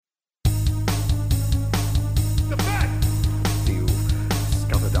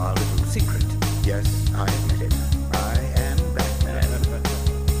Yes, I admit it. I am Batman.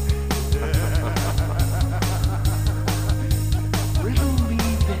 Riddle me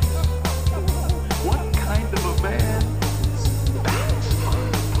this. What kind of a man is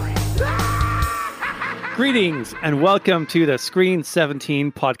that? Greetings and welcome to the Screen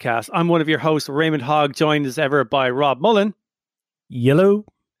 17 podcast. I'm one of your hosts, Raymond Hogg, joined as ever by Rob Mullen. Yellow.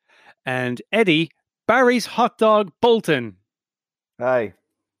 And Eddie, Barry's Hot Dog Bolton. Hi.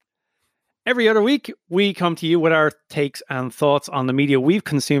 Every other week, we come to you with our takes and thoughts on the media we've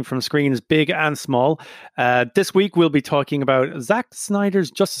consumed from screens big and small. This week, we'll be talking about Zack Snyder's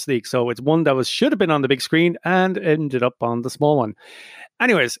Justice League. So it's one that should have been on the big screen and ended up on the small one.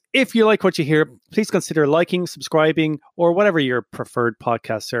 Anyways, if you like what you hear, please consider liking, subscribing, or whatever your preferred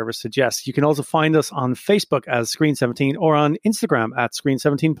podcast service suggests. You can also find us on Facebook as Screen17 or on Instagram at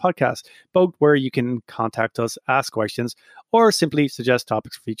Screen17 Podcast, both where you can contact us, ask questions, or simply suggest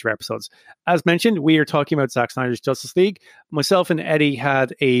topics for future episodes. As mentioned, we are talking about Zack Snyder's Justice League. Myself and Eddie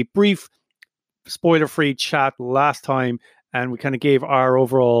had a brief spoiler-free chat last time, and we kind of gave our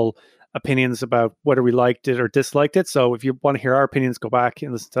overall opinions about whether we liked it or disliked it. So if you want to hear our opinions, go back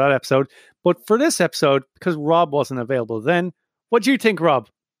and listen to that episode. But for this episode, because Rob wasn't available then, what do you think, Rob?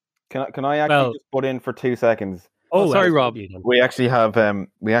 Can I actually just put in for 2 seconds? Oh, sorry, Rob. We actually have an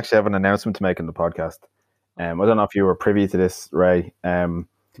announcement to make in the podcast. I don't know if you were privy to this, Ray.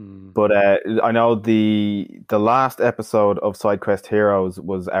 But I know the last episode of SideQuest Heroes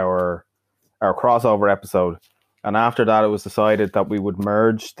was our crossover episode. And after that, it was decided that we would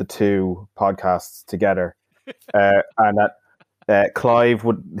merge the two podcasts together, and that Clive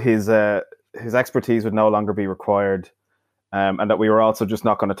would his expertise would no longer be required, and that we were also just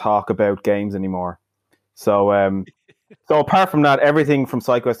not going to talk about games anymore. So, so apart from that, everything from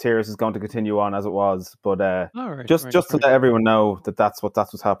SideQuest Heroes is going to continue on as it was. But just to let everyone know that that's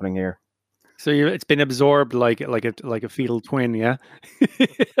what's happening here. So it's been absorbed like a fetal twin, yeah.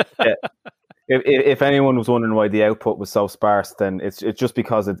 Yeah. If anyone was wondering why the output was so sparse, then it's just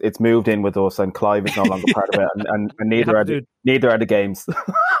because it's moved in with us, and Clive is no longer part of it, and neither are the games.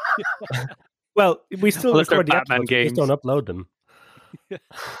 Well, we still record the Batman episodes, games. We just don't upload them.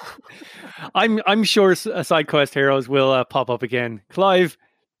 I'm sure SideQuest Heroes will pop up again. Clive,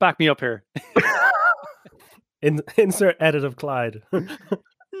 back me up here. Insert edit of Clyde.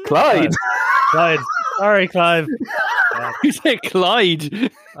 Clyde. Sorry, Clive. You said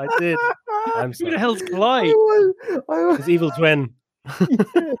Clyde. I did. I'm sorry. Who the hell's Clyde? His evil twin.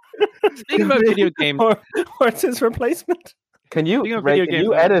 Speaking about video games, What's his replacement? Can you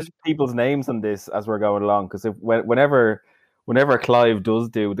edit people's names on this as we're going along? Because whenever Clive does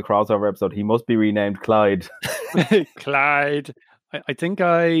do the crossover episode, he must be renamed Clyde. Clyde. I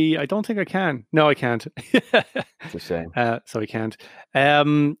don't think I can. No, I can't. It's a shame. So I can't.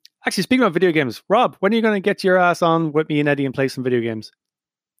 Actually, speaking of video games, Rob, when are you going to get your ass on with me and Eddie and play some video games?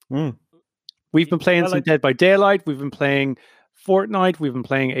 We've been playing some Dead by Daylight. We've been playing Fortnite. We've been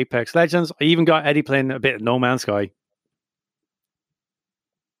playing Apex Legends. I even got Eddie playing a bit of No Man's Sky.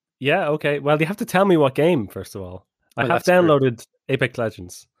 Yeah, okay. Well, you have to tell me what game, first of all. I have downloaded Apex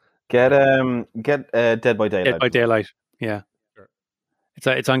Legends. Get Dead by Daylight. Dead by Daylight, yeah. Sure.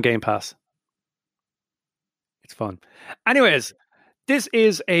 It's on Game Pass. It's fun. Anyways, this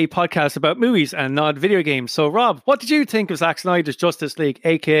is a podcast about movies and not video games. So, Rob, what did you think of Zack Snyder's Justice League,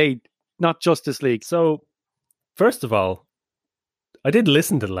 aka not Justice League? So, first of all, I did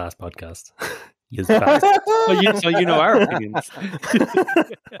listen to the last podcast. You bastard. So you know our opinions.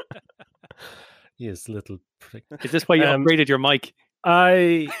 Yes, little prick. Is this why you upgraded your mic?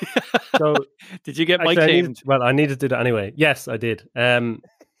 Did you get mic shamed? I needed to do that anyway. Yes, I did.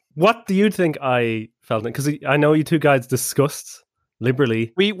 What do you think I felt? Because I know you two guys discussed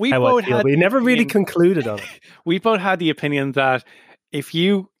liberally we how both I feel. had We never really concluded on it. We both had the opinion that if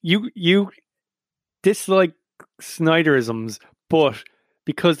you dislike Snyderisms, but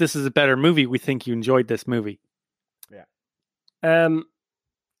because this is a better movie, we think you enjoyed this movie. Yeah.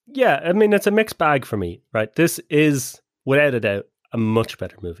 Yeah, I mean, it's a mixed bag for me, right? This is, without a doubt, a much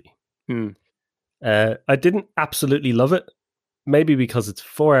better movie. I didn't absolutely love it, maybe because it's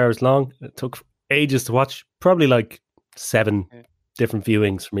 4 hours long. It took ages to watch, probably like 7 different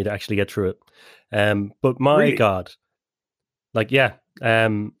viewings for me to actually get through it. But my God, like, yeah.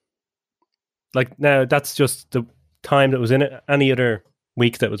 Like, now, that's just the time that was in it. Any other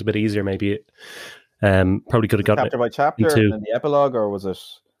week that was a bit easier, maybe it probably could have gotten chapter by chapter and then the epilogue, or was it?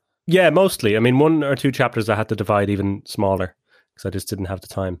 Yeah, mostly. I mean, 1 or 2 chapters I had to divide even smaller because I just didn't have the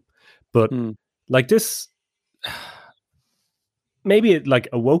time. But like this, maybe it like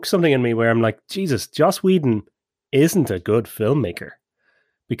awoke something in me where I'm like, Jesus, Joss Whedon isn't a good filmmaker,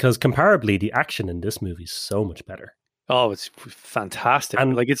 because comparably, the action in this movie is so much better. Oh, it's fantastic.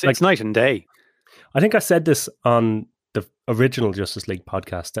 And it's night and day. I think I said this on the original Justice League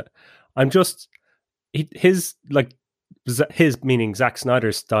podcast that I'm just his meaning Zack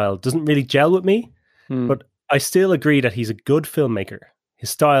Snyder's style doesn't really gel with me, but I still agree that he's a good filmmaker.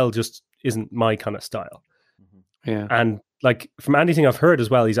 His style just isn't my kind of style. Yeah. And like from anything I've heard as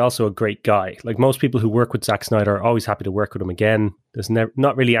well, he's also a great guy. Like most people who work with Zack Snyder are always happy to work with him again. There's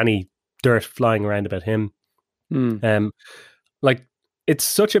not really any dirt flying around about him. Like it's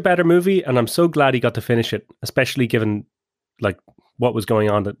such a better movie, and I'm so glad he got to finish it, especially given like what was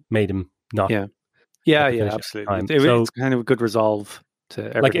going on that made him not. Yeah, absolutely. It's kind of a good resolve to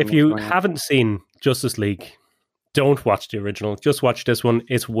everything. Like if you haven't seen Justice League, don't watch the original. Just watch this one.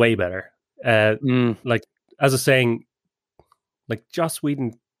 It's way better. Like as a saying, like Joss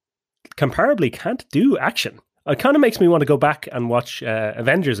Whedon comparably can't do action. It kind of makes me want to go back and watch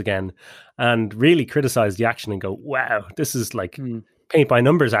Avengers again and really criticize the action and go, wow, this is like paint by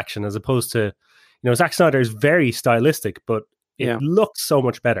numbers action, as opposed to, Zack Snyder is very stylistic, but it looks so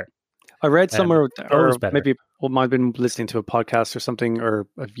much better. I read somewhere, or maybe I might have been listening to a podcast or something, or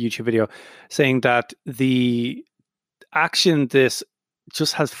a YouTube video, saying that the action this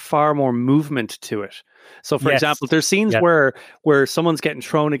just has far more movement to it. So, for example, there's scenes where someone's getting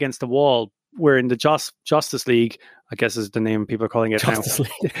thrown against the wall, where in the Justice League, I guess is the name people are calling it Justice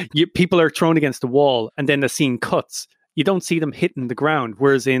now, people are thrown against the wall, and then the scene cuts. You don't see them hitting the ground.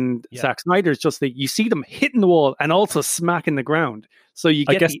 Whereas in Zack Snyder's Justice League, you see them hitting the wall and also smacking the ground. So you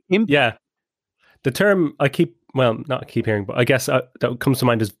get the impact. Yeah. The term I not keep hearing, but I guess that comes to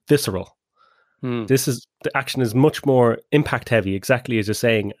mind is visceral. The action is much more impact heavy, exactly as you're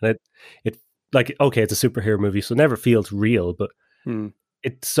saying. And it like, okay, it's a superhero movie, so it never feels real, but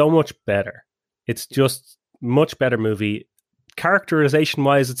it's so much better. It's just much better movie. Characterization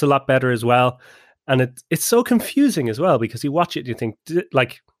wise, it's a lot better as well. And it's so confusing as well, because you watch it and you think,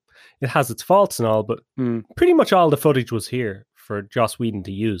 like, it has its faults and all, but pretty much all the footage was here for Joss Whedon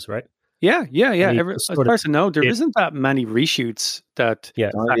to use, right? Yeah. As far as I know, there isn't that many reshoots that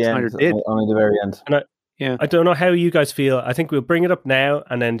Zack Snyder did. Only the very end. And I don't know how you guys feel. I think we'll bring it up now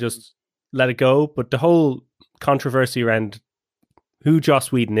and then just let it go. But the whole controversy around who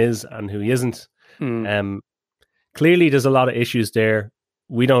Joss Whedon is and who he isn't, clearly there's a lot of issues there.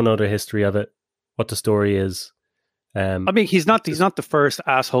 We don't know the history of it, what the story is. I mean, he's not the first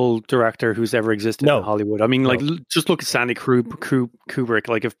asshole director who's ever existed in Hollywood. I mean, just look at Stanley Kubrick.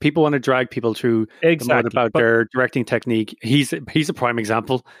 Like, if people want to drag people through the mud about their directing technique, he's a prime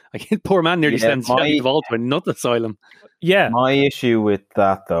example. Like, poor man nearly sends Shelley Duvall to a nut asylum. Yeah. My issue with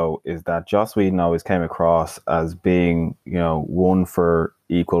that, though, is that Joss Whedon always came across as being, one for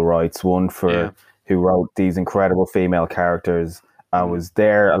equal rights, one for who wrote these incredible female characters. I was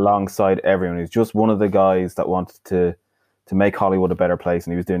there alongside everyone. He's just one of the guys that wanted to make Hollywood a better place,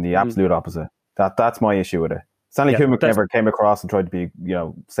 and he was doing the absolute opposite. That's my issue with it. Stanley Kubrick never came across and tried to be,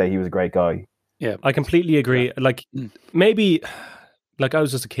 say he was a great guy. Yeah, I completely agree. Yeah. Like, maybe, like, I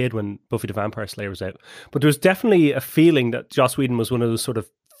was just a kid when Buffy the Vampire Slayer was out, but there was definitely a feeling that Joss Whedon was one of those sort of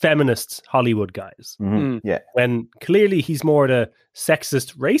feminist Hollywood guys. Mm-hmm. Yeah, when clearly he's more the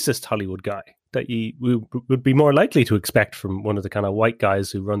sexist, racist Hollywood guy that you would be more likely to expect from one of the kind of white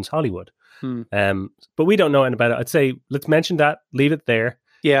guys who runs Hollywood. But we don't know anything about it. I'd say let's mention that, leave it there.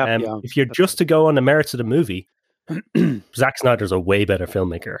 Yeah. If you're just to go on the merits of the movie, Zack Snyder's a way better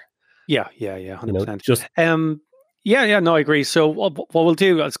filmmaker. Yeah, 100%. No, I agree. So what we'll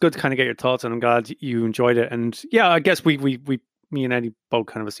do, it's good to kind of get your thoughts, and I'm glad you enjoyed it. And yeah, I guess me and Eddie both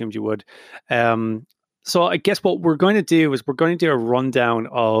kind of assumed you would. So I guess what we're going to do is we're going to do a rundown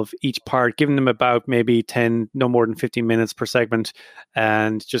of each part, giving them about maybe 10, no more than 15 minutes per segment,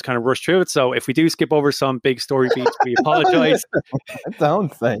 and just kind of rush through it. So if we do skip over some big story beats, we apologize.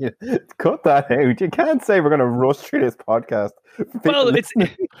 Don't say it. Cut that out. You can't say we're going to rush through this podcast. Well,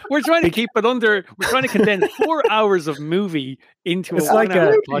 we're trying to keep it under. We're trying to condense 4 hours of movie into a 1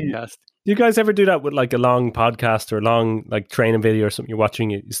 hour podcast. Do you guys ever do that with like a long podcast or a long like training video or something you're watching?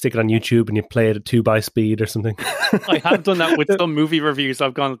 You stick it on YouTube and you play it at 2 by speed or something. I have done that with some movie reviews.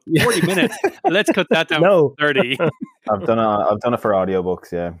 I've gone 40 minutes. Let's cut that down to 30. I've done it for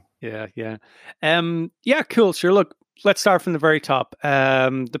audiobooks. Yeah. Yeah. Cool. Sure. Look, let's start from the very top.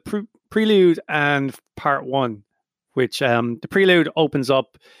 The prelude and part 1, which the prelude opens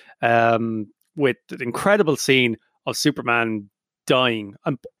up with an incredible scene of Superman dying.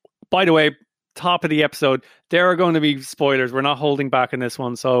 And by the way, top of the episode, there are going to be spoilers. We're not holding back on this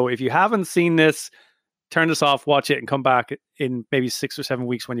one. So if you haven't seen this, turn this off, watch it, and come back in maybe 6 or 7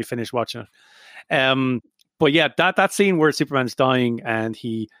 weeks when you finish watching it. But yeah, that scene where Superman's dying and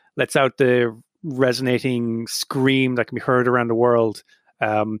he lets out the resonating scream that can be heard around the world.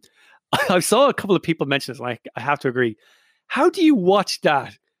 I saw a couple of people mention this, and I have to agree. How do you watch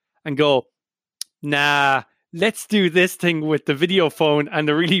that and go, nah, let's do this thing with the video phone and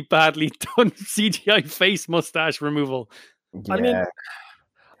the really badly done CGI face mustache removal? Yeah. I mean,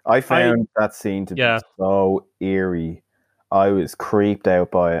 I found that scene to yeah. be so eerie. I was creeped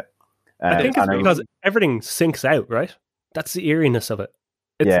out by it. I think it's because everything syncs out, right? That's the eeriness of it.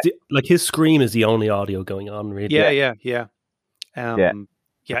 It's like his scream is the only audio going on, really. Yeah.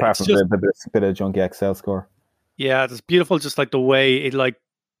 Apart from just, a bit of Junkie XL score. Yeah, it's beautiful. Just like the way it like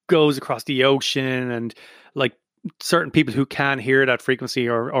goes across the ocean, and like certain people who can hear that frequency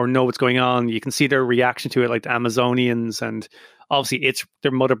or know what's going on, you can see their reaction to it, like the Amazonians, and obviously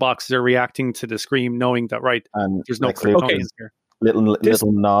their mother boxes are reacting to the scream, knowing that and there's no Kryptonians here.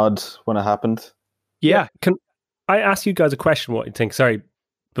 Little nod when it happened. Yeah. Can I ask you guys a question? What you think? Sorry,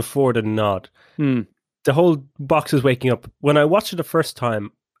 before the nod, the whole box is waking up. When I watched it the first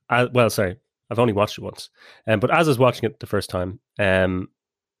time, I've only watched it once, but as I was watching it the first time, and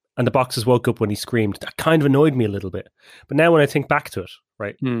the boxes woke up when he screamed, that kind of annoyed me a little bit. But now when I think back to it,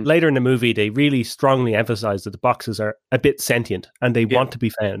 right, later in the movie, they really strongly emphasize that the boxes are a bit sentient and they want to be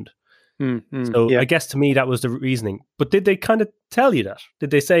found. I guess to me that was the reasoning. But did they kind of tell you that? Did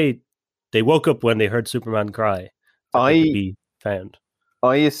they say they woke up when they heard Superman cry? They could be found.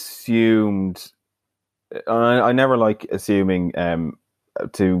 I assumed. I never like assuming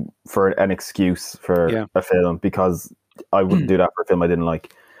for an excuse for a film, because I wouldn't do that for a film I didn't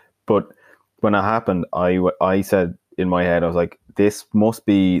like. But when it happened, I said in my head, I was like, this must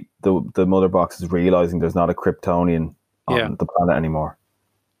be the mother box is realizing there's not a Kryptonian on the planet anymore.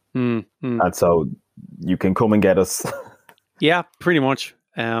 And so you can come and get us. Yeah, pretty much.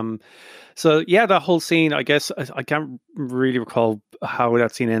 So yeah, that whole scene, I guess I can't really recall how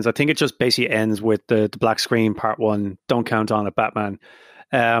that scene ends. I think it just basically ends with the black screen part 1. Don't count on it, Batman.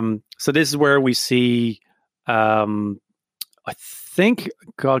 So this is where we see. I think,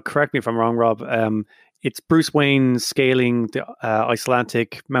 God, correct me if I'm wrong, Rob. It's Bruce Wayne scaling the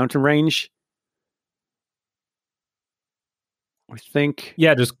Icelandic mountain range. I think.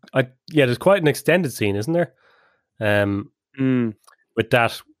 Yeah, there's quite an extended scene, isn't there? With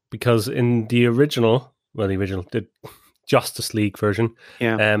that, because in the the Justice League version,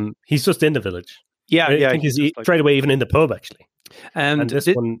 he's just in the village. I think he's straight away even in the pub, actually. And this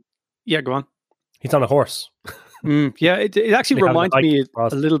one, go on. He's on a horse. It actually reminds me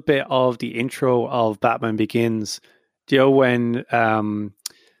a little bit of the intro of Batman Begins. Do you know when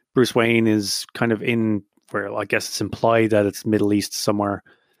Bruce Wayne is kind of in where I guess it's implied that it's Middle East somewhere,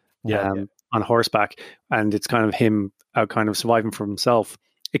 on horseback, and it's kind of him out kind of surviving for himself.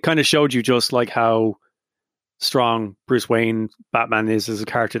 It kind of showed you just like how strong Bruce Wayne Batman is as a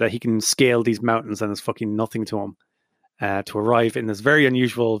character, that he can scale these mountains and it's fucking nothing to him, to arrive in this very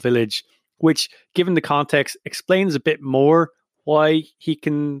unusual village, which, given the context, explains a bit more why he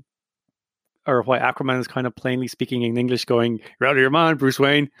can, or why Aquaman is kind of plainly speaking in English, going, "You're out of your mind, Bruce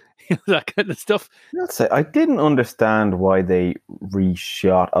Wayne," that kind of stuff. I didn't understand why they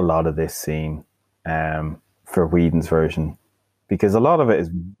reshot a lot of this scene for Whedon's version, because a lot of it is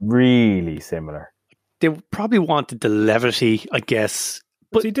really similar. They probably wanted the levity, I guess.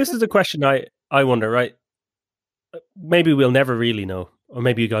 But see, this is the question I wonder, right? Maybe we'll never really know, or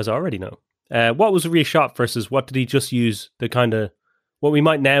maybe you guys already know. What was reshot versus what did he just use the kind of, what we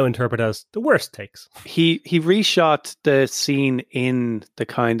might now interpret as the worst takes? He reshot the scene in the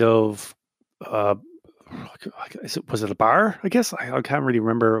kind of, was it a bar? I guess I can't really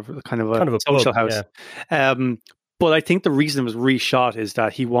remember. Kind of a social pub, house. Yeah. But I think the reason it was reshot is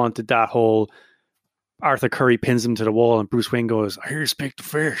that he wanted that whole Arthur Curry pins him to the wall and Bruce Wayne goes, "I hear you speak to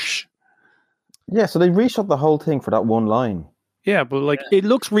fish." Yeah, so they reshot the whole thing for that one line. Yeah, but it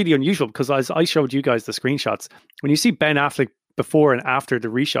looks really unusual, because as I showed you guys the screenshots, when you see Ben Affleck before and after the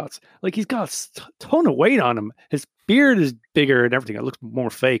reshots, like, he's got a ton of weight on him. His beard is bigger and everything. It looks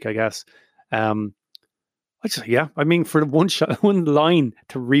more fake, I guess. I mean, for one line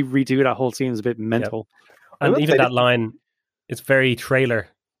to redo that whole scene is a bit mental. And even that line, it's very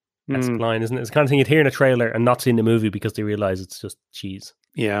trailer-esque line, isn't it? It's the kind of thing you'd hear in a trailer and not see in the movie because they realize it's just cheese.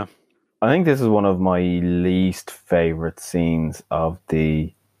 Yeah. I think this is one of my least favorite scenes of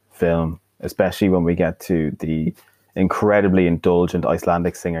the film, especially when we get to the incredibly indulgent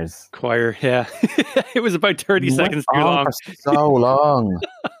Icelandic singers. Choir, yeah. It was about 30 seconds too long. For so long.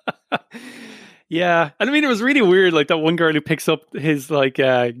 Yeah. And I mean, it was really weird, like that one girl who picks up his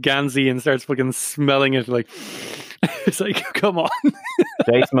Gansey and starts fucking smelling it, like, It's like, come on.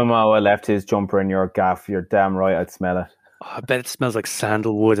 Jason Momoa left his jumper in your gaff. You're damn right, I'd smell it. Oh, I bet it smells like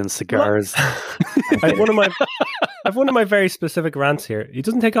sandalwood and cigars. I have one of my very specific rants here. He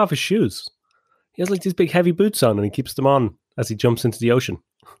doesn't take off his shoes. He has like these big heavy boots on, and he keeps them on as he jumps into the ocean.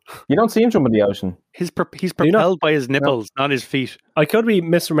 You don't see him jump in the ocean. He's propelled by his nipples, not his feet. I could be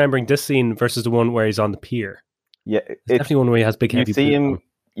misremembering this scene versus the one where he's on the pier. Yeah, it's definitely one where he has big heavy boots on.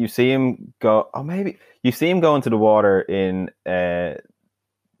 You see him go. Oh, maybe you see him go into the water in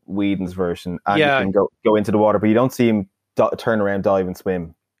Whedon's version, and you can go into the water, but you don't see him turn around, dive, and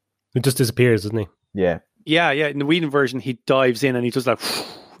swim. It just disappears, doesn't he? Yeah. In the Whedon version, he dives in and he just like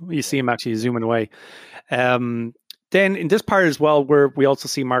you see him actually zooming away. Then in this part as well, where we also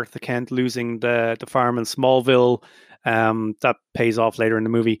see Martha Kent losing the farm in Smallville, that pays off later in the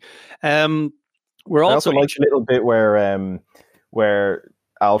movie. We're also like a little bit where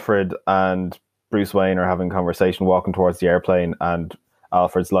Alfred and Bruce Wayne are having a conversation walking towards the airplane, and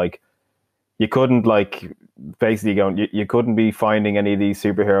Alfred's like, you couldn't basically going, you couldn't be finding any of these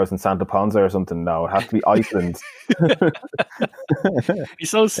superheroes in Santa Ponza or something. No, it has to be Iceland.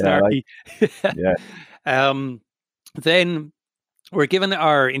 He's so snarky. Yeah. Then we're given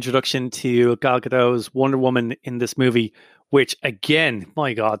our introduction to Gal Gadot's Wonder Woman in this movie, which again,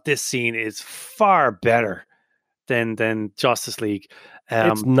 my God, this scene is far better than Justice League.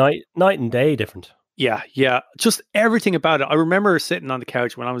 It's night and day different. Yeah. Just everything about it. I remember sitting on the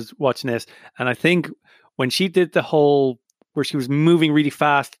couch when I was watching this, and I think when she did the whole where she was moving really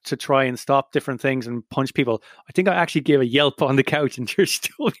fast to try and stop different things and punch people, I think I actually gave a yelp on the couch and she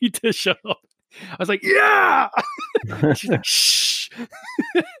told me to shut up. I was like, yeah! She's like, shh!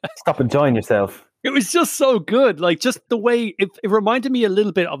 Stop enjoying yourself. It was just so good. Like, just the way, it reminded me a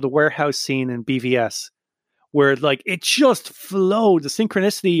little bit of the warehouse scene in BVS, where, like, it just flowed. The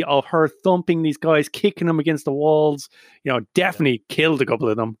synchronicity of her thumping these guys, kicking them against the walls, definitely killed a couple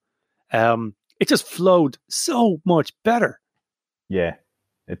of them. It just flowed so much better. Yeah,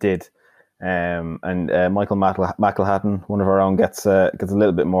 it did. And Michael McElhatton, one of our own, gets a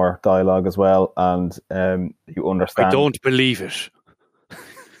little bit more dialogue as well, and you understand. I don't believe it.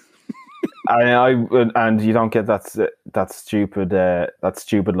 And you don't get that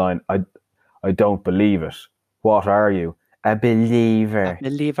stupid line. I don't believe it. What are you? A believer. A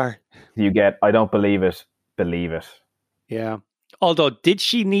believer. You get. I don't believe it. Believe it. Yeah. Although, did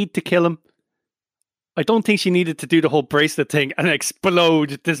she need to kill him? I don't think she needed to do the whole bracelet thing and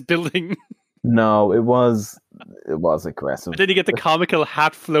explode this building. No, it was aggressive. And then you get the comical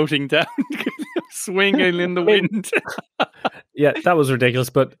hat floating down, swinging in the wind. Yeah, that was ridiculous.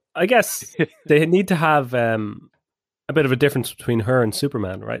 But I guess they need to have a bit of a difference between her and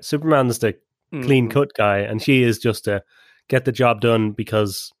Superman, right? Superman is the clean-cut guy, and she is just to get the job done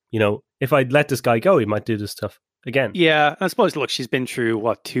because, if I'd let this guy go, he might do this stuff again. Yeah, I suppose, look, she's been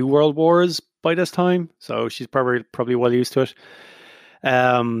through, 2 world wars by this time, so she's probably well used to it.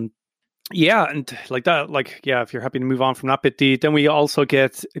 Yeah, and like that, if you're happy to move on from that bit, then we also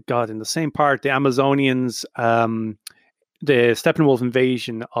get, in the same part, the Amazonians, the Steppenwolf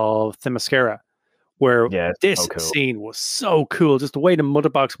invasion of Themyscira, where this scene was so cool. Just the way the Mother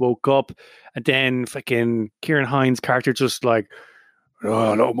Box woke up, and then fucking Kieran Hines' character just like,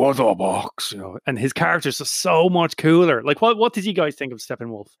 oh, no Mother Box, and his character's just so much cooler. Like, what did you guys think of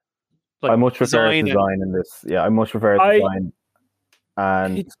Steppenwolf? Like, I much prefer design in this. Yeah, I much prefer design.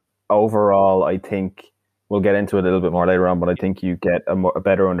 And overall, I think we'll get into it a little bit more later on, but I think you get a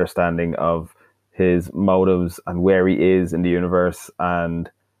better understanding of his motives and where he is in the universe. And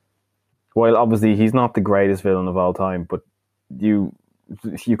while obviously he's not the greatest villain of all time, but you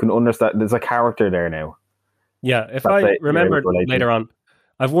can understand there's a character there now. Yeah, if I remember later on,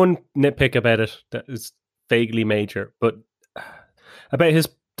 I've one nitpick about it that is vaguely major, but about his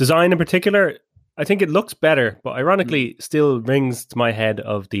design in particular, I think it looks better, but ironically still rings to my head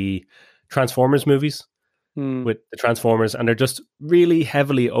of the Transformers movies with the Transformers, and they're just really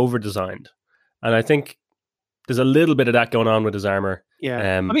heavily over-designed. And I think there's a little bit of that going on with his armor.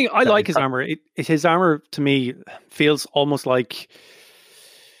 Yeah, I mean, I like his armor. His armor, to me, feels almost like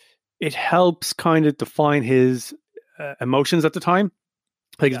it helps kind of define his emotions at the time.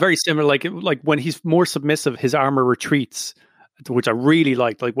 Like, it's very similar. Like when he's more submissive, his armor retreats, which I really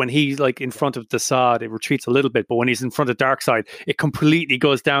liked. Like when he's in front of Desaad, it retreats a little bit, but when he's in front of Darkseid, it completely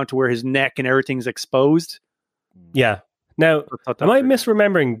goes down to where his neck and everything's exposed. Yeah. Now, am I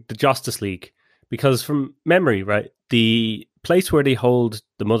misremembering the Justice League? Because from memory, right, the place where they hold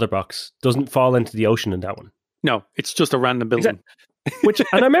the Mother Box doesn't fall into the ocean in that one. No, it's just a random building. And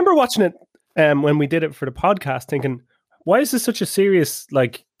I remember watching it when we did it for the podcast, thinking, why is this such a serious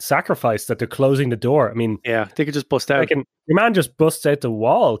sacrifice that they're closing the door. I mean, yeah, they could just bust out. your man just busts out the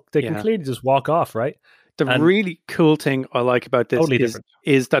wall. They can clearly just walk off, right? The really cool thing I like about this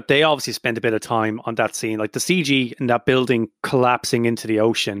is that they obviously spend a bit of time on that scene. Like the CG in that building collapsing into the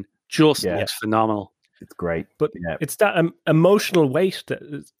ocean just looks phenomenal. It's great. But it's that emotional weight that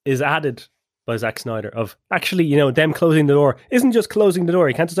is added by Zack Snyder of actually, you know, them closing the door isn't just closing the door.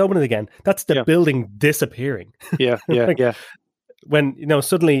 You can't just open it again. That's the building disappearing. Yeah. When, you know,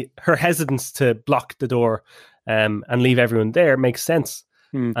 suddenly her hesitance to block the door and leave everyone there makes sense.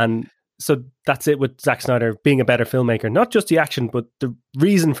 And so that's it with Zack Snyder being a better filmmaker. Not just the action, but the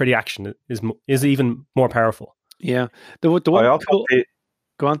reason for the action is even more powerful. Yeah. The one cool...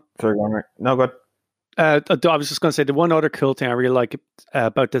 Go on. Sorry, go on, Rick. No, go on. I was just going to say the one other cool thing I really like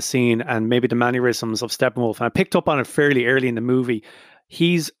about this scene, and maybe the mannerisms of Steppenwolf, and I picked up on it fairly early in the movie.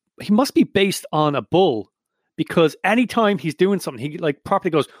 He must be based on a bull, because anytime he's doing something, he like properly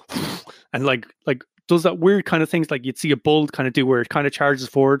goes and like does that weird kind of things like you'd see a bull kind of do, where it kind of charges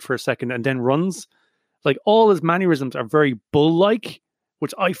forward for a second and then runs. Like all his mannerisms are very bull-like,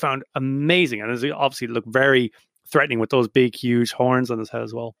 which I found amazing, and it obviously look very threatening with those big, huge horns on his head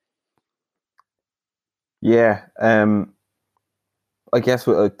as well. Yeah, I guess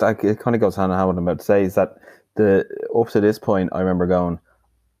it kind of goes hand in hand with what I'm about to say, is that up to this point, I remember going,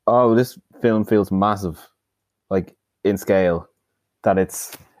 oh, this film feels massive, like in scale,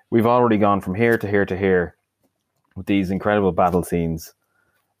 that we've already gone from here to here to here with these incredible battle scenes,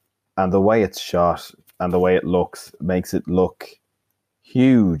 and the way it's shot and the way it looks makes it look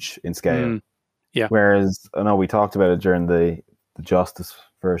huge in scale. Yeah. Whereas, I know we talked about it during the Justice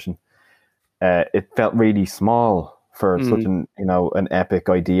version, it felt really small for such an epic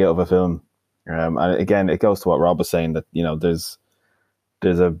idea of a film. And again, it goes to what Rob was saying, that, you know, there's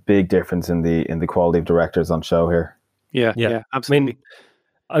a big difference in the quality of directors on show here. Yeah, absolutely. I mean,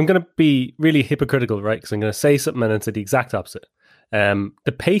 I'm going to be really hypocritical, right? Because I'm going to say something and it's the exact opposite.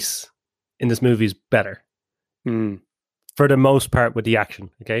 The pace in this movie is better for the most part with the action.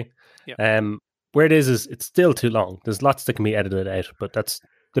 Okay, where it is it's still too long. There's lots that can be edited out, but that's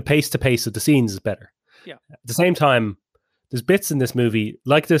the pace of the scenes is better. Yeah. At the same time, there's bits in this movie,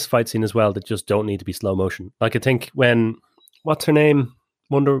 like this fight scene as well, that just don't need to be slow motion. Like I think when, what's her name?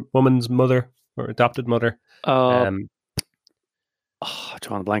 Wonder Woman's mother or adopted mother. I'm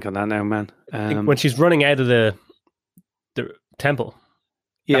drawing a blank on that now, man. When she's running out of the temple,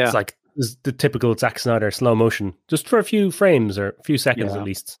 that's like the typical Zack Snyder slow motion, just for a few frames or a few seconds at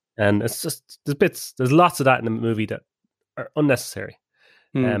least. And it's just, there's lots of that in the movie that are unnecessary.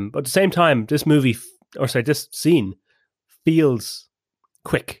 But at the same time, this scene feels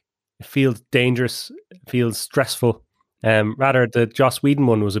quick. It feels dangerous. It feels stressful. Rather, the Joss Whedon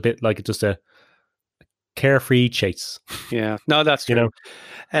one was a bit like just a carefree chase. Yeah, no, that's true.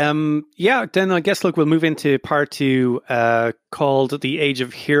 You know? Then I guess, look, we'll move into part 2 called The Age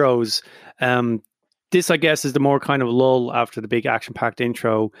of Heroes. This, I guess, is the more kind of lull after the big action-packed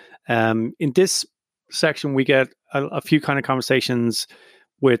intro. In this section, we get a few kind of conversations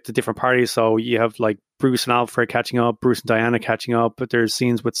with the different parties. So you have like Bruce and Alfred catching up, Bruce and Diana catching up, but there's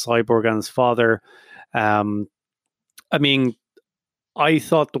scenes with Cyborg and his father. I mean, I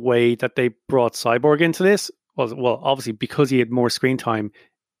thought the way that they brought Cyborg into this was, well, obviously because he had more screen time,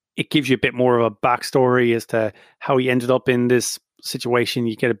 it gives you a bit more of a backstory as to how he ended up in this situation.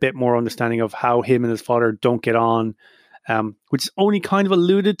 You get a bit more understanding of how him and his father don't get on, which is only kind of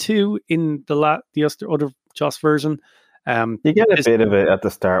alluded to in the other Joss version. You get a bit of it at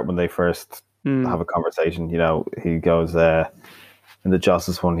the start when they first have a conversation. You know, he goes in the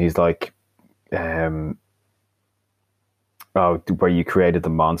Justice one, he's like, where you created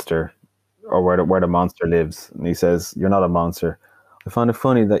the monster, or where the monster lives, and he says, "You're not a monster. I find it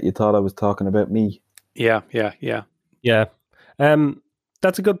funny that you thought I was talking about me." Yeah.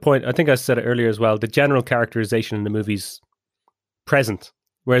 That's a good point. I think I said it earlier as well. The general characterization in the movie's present,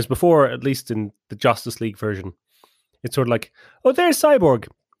 whereas before, at least in the Justice League version, it's sort of like, oh, there's Cyborg.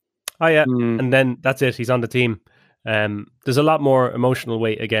 Oh, yeah. And then that's it. He's on the team. There's a lot more emotional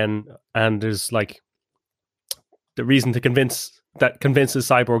weight again. And there's like the reason to convinces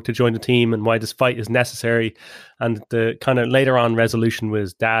Cyborg to join the team and why this fight is necessary. And the kind of later on resolution with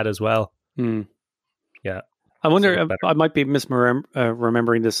his dad as well. Yeah. I wonder, I might be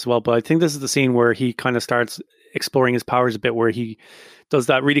remembering this as well, but I think this is the scene where he kind of starts exploring his powers a bit, where he does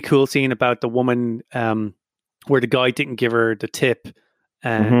that really cool scene about the woman, where the guy didn't give her the tip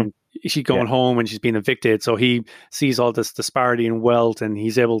and she's going home and she's being evicted. So he sees all this disparity in wealth and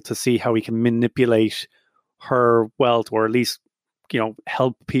he's able to see how he can manipulate her wealth, or at least, you know,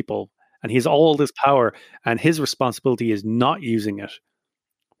 help people. And he has all this power, and his responsibility is not using it.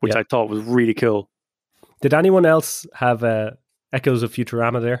 which I thought was really cool. Did anyone else have echoes of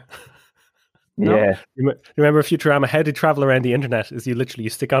Futurama there? No? Yeah. You remember Futurama? How to travel around the internet is you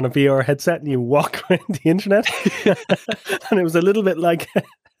stick on a VR headset and you walk around the internet. And it was a little bit like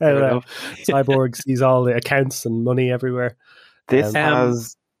how Cyborg sees all the accounts and money everywhere. This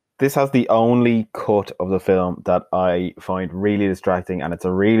has the only cut of the film that I find really distracting, and it's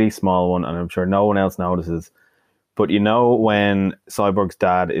a really small one, and I'm sure no one else notices. But you know when Cyborg's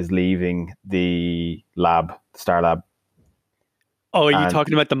dad is leaving the lab, the Star Lab? Oh, are you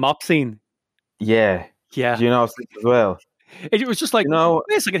talking about the mop scene? Yeah. Yeah. Do you know as well? It was just like,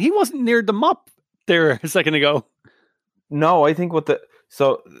 wait a second, he wasn't near the mop there a second ago. No, I think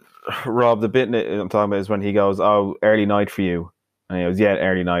so Rob, the bit I'm talking about is when he goes, "Oh, early night for you," and he goes, "Yeah,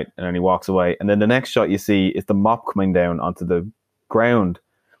 early night," and then he walks away, and then the next shot you see is the mop coming down onto the ground.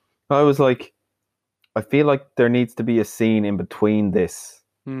 I was like, I feel like there needs to be a scene in between this.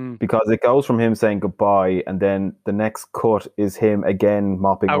 Because it goes from him saying goodbye, and then the next cut is him again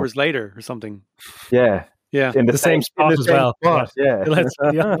mopping hours up. later or something. Yeah, in the same spot as well. Spot, yeah. Let's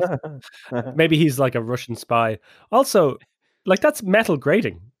be honest. Maybe he's like a Russian spy. Also, like that's metal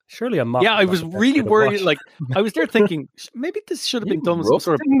grating. Surely a mop. Yeah, I was really worried. Like I was there thinking maybe this should have been done with some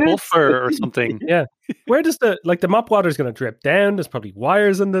sort of buffer or something. Yeah, where does the mop water is going to drip down? There's probably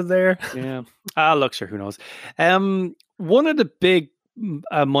wires under there. Yeah. Look, sure, who knows? One of the big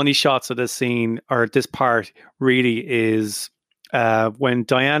money shots of this scene or this part really is when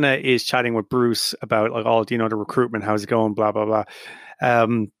Diana is chatting with Bruce about like all the recruitment, how's it going, blah blah blah.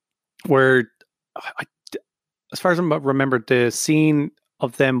 Where as far as I remember, the scene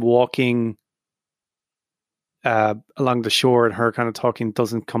of them walking along the shore and her kind of talking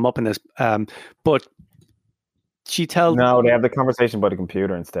doesn't come up in this, but she tells they have the conversation by the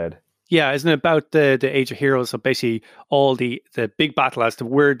computer instead. Yeah, isn't it about the Age of Heroes? So basically all the big battle as to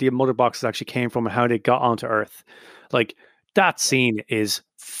where the mother boxes actually came from and how they got onto Earth. Like that scene is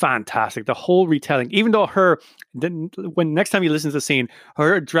fantastic. The whole retelling, even though when next time you listen to the scene,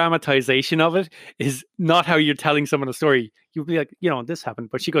 her dramatization of it is not how you're telling someone a story. You'll be like, this happened.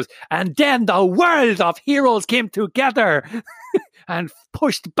 But she goes, and then the world of heroes came together and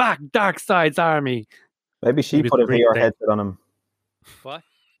pushed back Darkseid's army. Maybe she put a VR headset on him. What?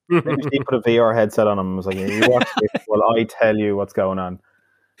 Maybe she put a VR headset on him and was like, you watch this while I tell you what's going on.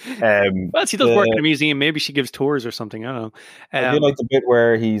 Well, she does work in a museum. Maybe she gives tours or something. I don't know. I do like the bit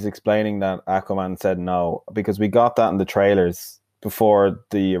where he's explaining that Aquaman said no, because we got that in the trailers before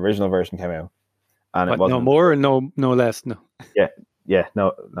the original version came out. And it wasn't no more and no less. No. Yeah,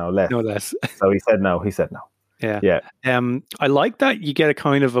 no less. No less. So he said no. Yeah. I like that you get a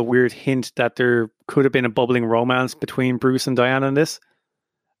kind of a weird hint that there could have been a bubbling romance between Bruce and Diana in this.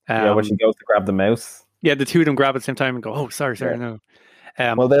 When she goes to grab the mouse. Yeah, the two of them grab at the same time and go, "Oh, sorry, no."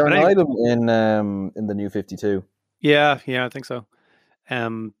 Well, they're an item in the New 52. Yeah, I think so.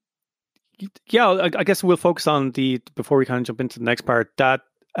 I guess we'll focus on before we kind of jump into the next part, that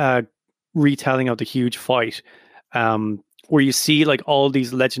retelling of the huge fight, where you see like all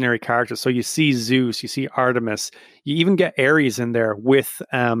these legendary characters. So you see Zeus, you see Artemis, you even get Ares in there with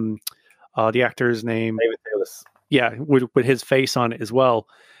the actor's name, David Thewlis. Yeah, with his face on it as well.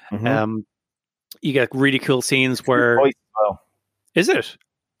 Mm-hmm. You get really cool scenes where is it?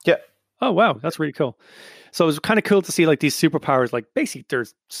 Yeah. Oh wow, that's really cool. So it's kind of cool to see like these superpowers. Like basically,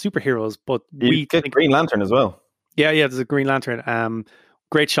 there's superheroes, but we get Green Lantern as well. Yeah, there's a Green Lantern.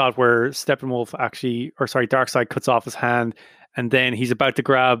 Great shot where Steppenwolf Darkseid cuts off his hand, and then he's about to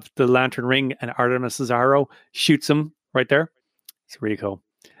grab the lantern ring, and Artemis' arrow shoots him right there. It's really cool.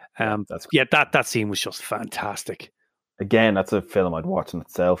 That scene was just fantastic. Again, that's a film I'd watch in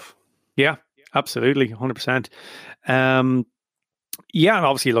itself. Yeah, absolutely, 100%. And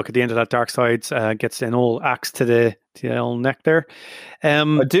obviously, look at the end of that, Darkseid gets an old axe to the old neck there.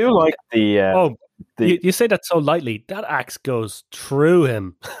 I do like the. You say that so lightly. That axe goes through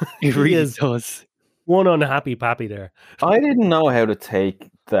him. It really does. One unhappy pappy there. I didn't know how to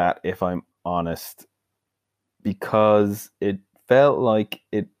take that, if I'm honest, because it felt like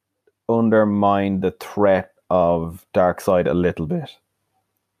it undermined the threat of Darkseid a little bit.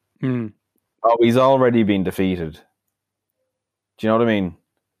 Oh, he's already been defeated. Do you know what I mean?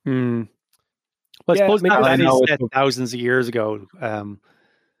 Well, I suppose that is set thousands of years ago.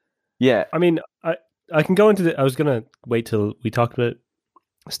 Yeah, I mean, I can go into I was going to wait till we talk about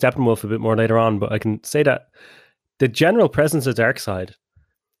Steppenwolf a bit more later on, but I can say that the general presence of Darkseid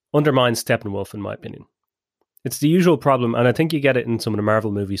undermines Steppenwolf, in my opinion. It's the usual problem, and I think you get it in some of the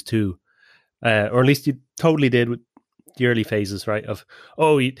Marvel movies too, or at least you totally did with the early phases, right? Of,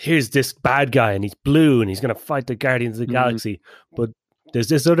 here's this bad guy, and he's blue, and he's going to fight the Guardians of the Galaxy, but there's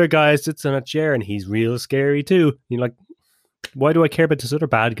this other guy sits in a chair and he's real scary too. You're like, why do I care about this other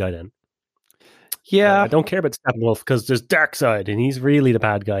bad guy then? Yeah, I don't care about Steppenwolf because there's Darkseid and he's really the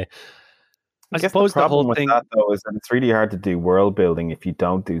bad guy. I suppose the the problem whole with thing. that though is that it's really hard to do world building if you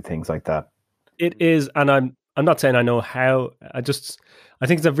don't do things like that. It is, and I'm not saying I know how. I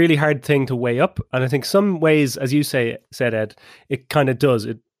think it's a really hard thing to weigh up, and I think some ways, as you said, Ed, it kind of does.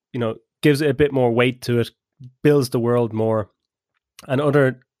 It gives it a bit more weight to it, builds the world more, and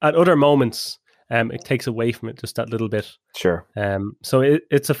at other moments, it takes away from it just that little bit. Sure. So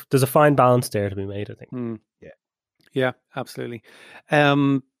there's a fine balance there to be made, I think. Yeah, absolutely.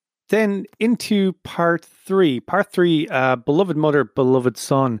 Then into part 3. Part 3, beloved mother, beloved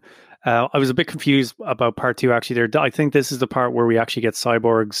son. I was a bit confused about part 2 actually. I think this is the part where we actually get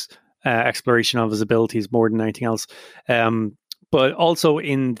Cyborg's exploration of his abilities more than anything else. But also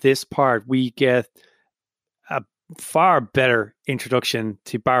in this part, we get a far better introduction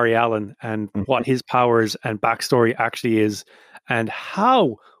to Barry Allen and what his powers and backstory actually is, and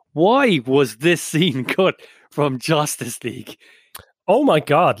why was this scene cut from Justice League? Oh my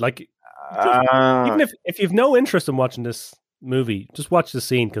God! Like, even if you've no interest in watching this movie, just watch the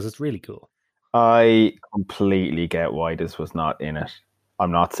scene because it's really cool. I completely get why this was not in it.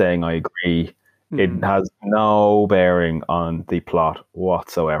 I'm not saying I agree. It has no bearing on the plot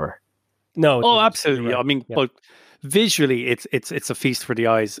whatsoever. No. Oh, absolutely. Right. I mean, but visually, it's a feast for the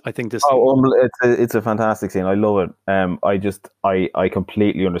eyes. I think this. It's a fantastic scene. I love it. I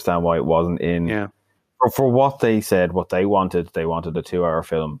completely understand why it wasn't in. Yeah. For what they said, what they wanted a 2-hour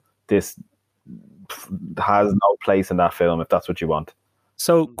film. This has no place in that film if that's what you want.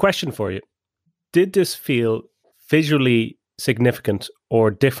 So, question for you: did this feel visually significant or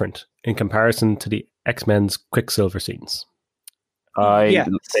different in comparison to the X-Men's Quicksilver scenes? I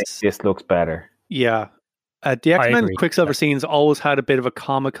think this looks better. Yeah. The X-Men Quicksilver scenes always had a bit of a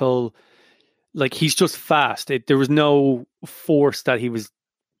comical, like he's just fast. There was no force that he was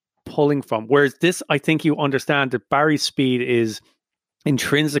pulling from. Whereas this, I think you understand that Barry's speed is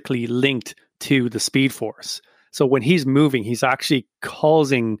intrinsically linked to the Speed Force. So when he's moving, he's actually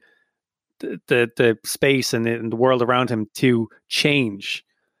causing the space and the world around him to change.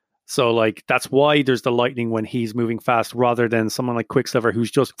 So like that's why there's the lightning when he's moving fast, rather than someone like Quicksilver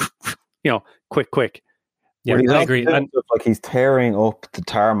who's just quick. Yeah, I agree. And like he's tearing up the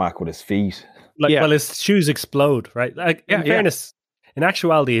tarmac with his feet. Well, his shoes explode, right? Like, in fairness, in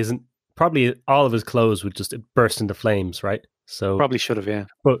actuality, isn't probably all of his clothes would just burst into flames, right? So probably should have, yeah.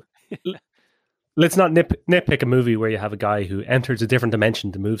 But let's not nitpick a movie where you have a guy who enters a different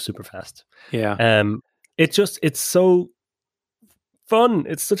dimension to move super fast. Yeah. It's so fun.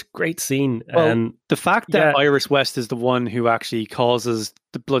 It's such a great scene. Well, the fact that Iris West is the one who actually causes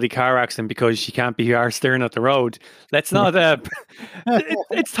the bloody car accident because she can't be staring at the road. Let's not.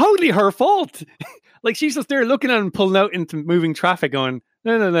 It's totally her fault. Like she's just there looking at him pulling out into moving traffic, going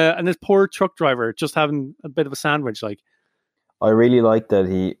no, and this poor truck driver just having a bit of a sandwich. Like, I really like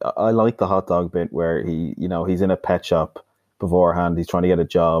that I like the hot dog bit where he's in a pet shop beforehand. He's trying to get a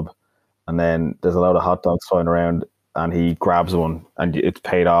job, and then there's a lot of hot dogs flying around. And he grabs one, and it's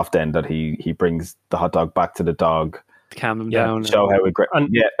paid off. Then that he brings the hot dog back to the dog to calm him down. Show how it.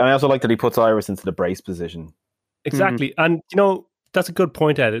 And I also like that he puts Iris into the brace position. Exactly, and that's a good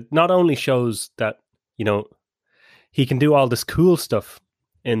point. At it not only shows that he can do all this cool stuff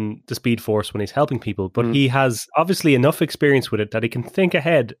in the Speed Force when he's helping people, but he has obviously enough experience with it that he can think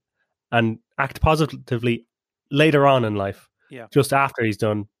ahead and act positively later on in life. Yeah. Just after he's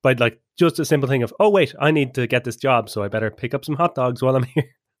done, by like just a simple thing of, oh wait, I need to get this job, so I better pick up some hot dogs while I'm here.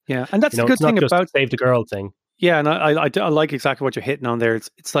 Yeah, and that's the good thing about save the girl thing. Yeah, and I like exactly what you're hitting on there.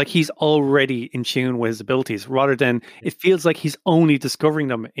 It's like he's already in tune with his abilities, rather than it feels like he's only discovering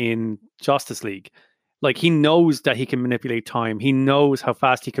them in Justice League. Like he knows that he can manipulate time. He knows how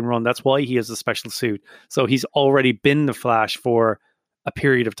fast he can run. That's why he has a special suit. So he's already been the Flash for a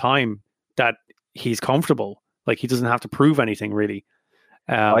period of time that he's comfortable. Like he doesn't have to prove anything really.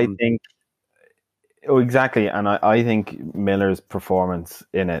 I think exactly, and I think Miller's performance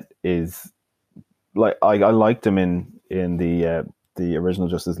in it is like I liked him in the original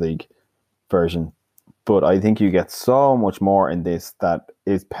Justice League version, but I think you get so much more in this that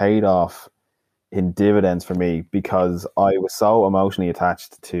is paid off in dividends for me because I was so emotionally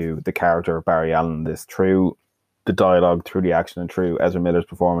attached to the character of Barry Allen. This through the dialogue, through the action, and through Ezra Miller's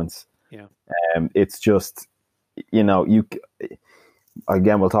performance. Yeah, it's just. You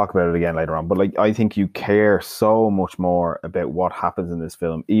again, we'll talk about it again later on, but like I think you care so much more about what happens in this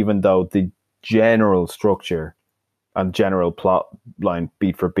film, even though the general structure and general plot line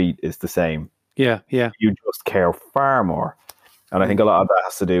beat for beat is the same. Yeah. You just care far more And I think a lot of that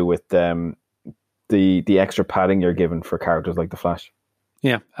has to do with the extra padding you're given for characters like the Flash.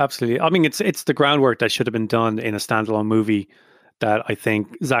 Yeah, absolutely. I mean, it's the groundwork that should have been done in a standalone movie that I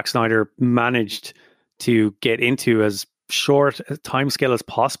think Zack Snyder managed to get into as short a timescale as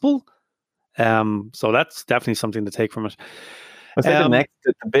possible. So that's definitely something to take from it. I say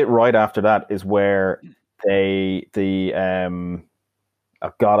the bit right after that is where I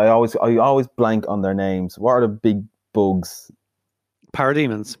always blank on their names. What are the big bugs?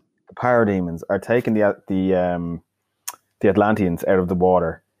 Parademons. The parademons are taking the Atlanteans out of the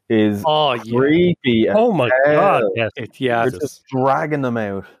water. Is creepy. Oh my god! Yes, they're just dragging them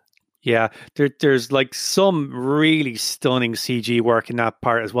out. Yeah, there's like some really stunning CG work in that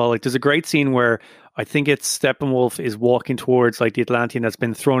part as well. Like there's a great scene where I think it's Steppenwolf is walking towards like the Atlantean that's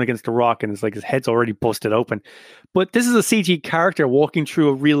been thrown against the rock, and it's like his head's already busted open. But this is a CG character walking through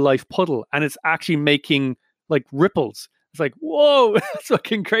a real life puddle, and it's actually making like ripples. It's like, whoa, that's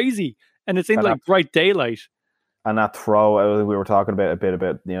fucking crazy. And it's in like bright daylight. And that throw, we were talking about a bit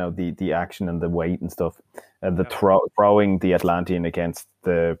about, you know, the action and the weight and stuff. And throwing the Atlantean against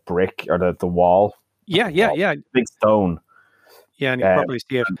the brick or the wall. Yeah. Big stone. Yeah, and you probably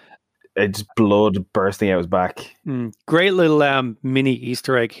see it. It's blood bursting out his back. Great little mini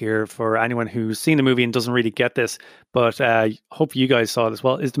Easter egg here for anyone who's seen the movie and doesn't really get this, but hope you guys saw it as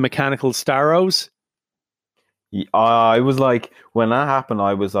well, is the mechanical Starros. I was like, when that happened,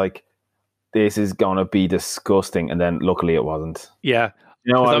 I was like, this is going to be disgusting. And then luckily it wasn't. Yeah.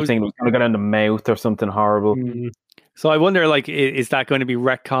 You know, I was thinking it was going to go down the mouth or something horrible. So I wonder, like, is that going to be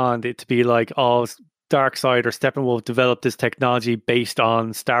retconned it to be like, oh, Darkseid or Steppenwolf developed this technology based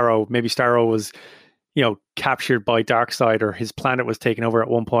on Starro? Maybe Starro was, you know, captured by Darkseid, or his planet was taken over at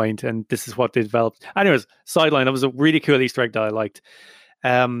one point, and this is what they developed. Anyways, sideline. That was a really cool Easter egg that I liked.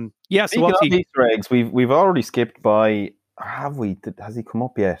 Yeah. So of Easter eggs, we've already skipped by. Have we? Has he come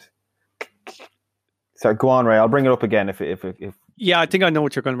up yet? So go on, Ray. I'll bring it up again if. Yeah, I think I know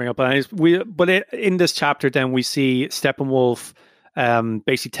what you're going to bring up. In this chapter, then we see Steppenwolf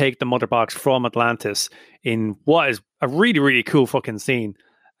basically take the mother box from Atlantis in what is a really, really cool fucking scene.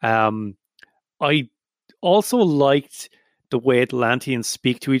 I also liked the way Atlanteans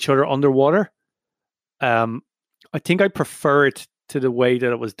speak to each other underwater. I think I prefer it to the way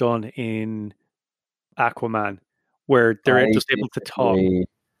that it was done in Aquaman, where they're just able to talk.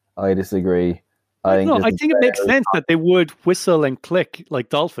 I disagree. I think it makes sense that they would whistle and click like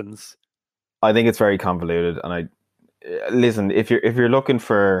dolphins. I think it's very convoluted, and listen, if you're looking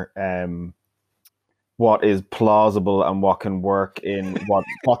for what is plausible and what can work in what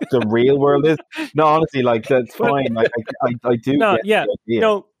the real world is, no, honestly, like that's fine. I do. No, yeah,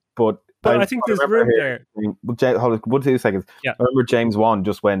 no, but I think there's room there. Hold on, 2 seconds. Yeah. I remember James Wan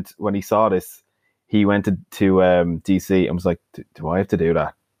just went when he saw this. He went to DC and was like, "Do I have to do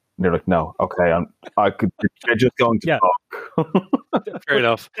that?" And they're like, "No, okay, they're just going to talk." Fair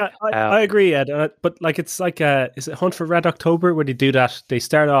enough. I agree, Ed. But like, it's like, is it Hunt for Red October where they do that? They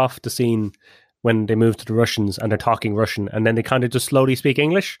start off the scene when they move to the Russians and they're talking Russian, and then they kind of just slowly speak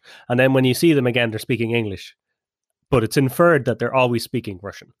English, and then when you see them again, they're speaking English. But it's inferred that they're always speaking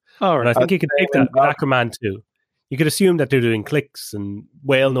Russian. Oh, right. And I think you could take that with Aquaman too. You could assume that they're doing clicks and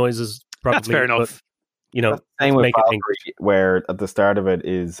whale noises. Probably, that's fair enough. But, you know, same with Valkyrie, where at the start of it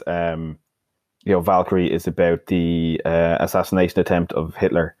is, Valkyrie is about the assassination attempt of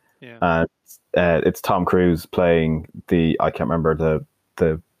Hitler, and it's Tom Cruise playing I can't remember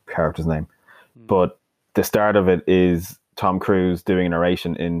the character's name, but the start of it is Tom Cruise doing a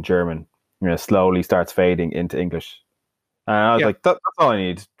narration in German. Slowly starts fading into English, and I was like, that's all I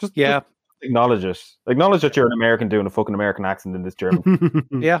need. Just acknowledge it. Acknowledge that you're an American doing a fucking American accent in this German.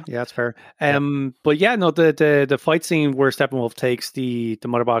 yeah, that's fair. But yeah, no, the fight scene where Steppenwolf takes the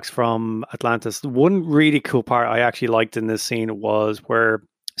mother box from Atlantis. One really cool part I actually liked in this scene was where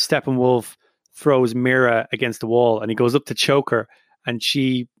Steppenwolf throws Mira against the wall, and he goes up to choke her, and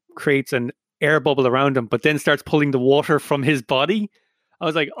she creates an air bubble around him, but then starts pulling the water from his body. I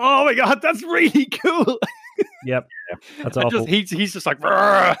was like, oh my god, that's really cool. Yep, that's awful. He's just like,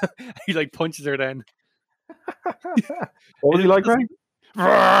 he like punches her then. What was he like, Ray?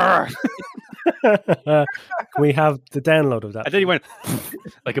 Can we have the download of that? And then he went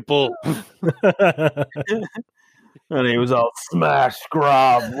like a bull. And he was all smash,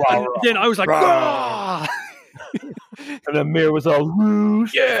 grab, and then I was like, and then Mir was all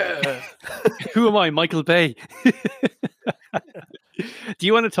whoosh. Yeah. Who am I, Michael Bay? Do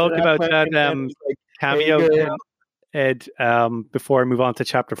you want to talk about that cameo, Ed, before I move on to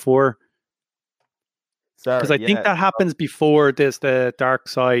chapter 4? Because I think that happens before the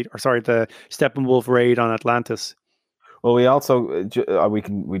Darkseid, the Steppenwolf raid on Atlantis. Well, we also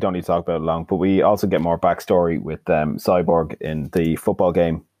we don't need to talk about it long, but we also get more backstory with Cyborg in the football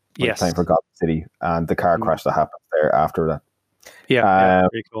game. Yes, playing for Gotham City, and the car crash that happens there after that. Yeah,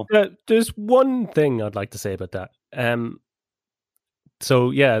 very cool. There's one thing I'd like to say about that.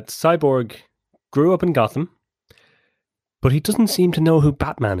 So yeah, Cyborg grew up in Gotham, but he doesn't seem to know who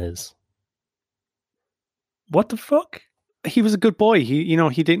Batman is. What the fuck? He was a good boy. He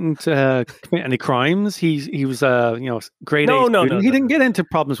didn't commit any crimes. He was grade A student. He didn't get into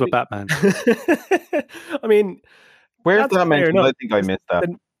problems with Batman. I mean, where's that mentioned? I think I missed that.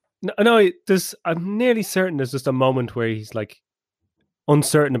 No, I'm nearly certain there's just a moment where he's like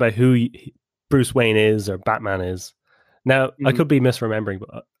uncertain about who Bruce Wayne is or Batman is. Now, I could be misremembering,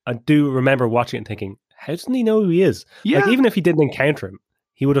 but I do remember watching it and thinking, how doesn't he know who he is? Yeah. Like, even if he didn't encounter him,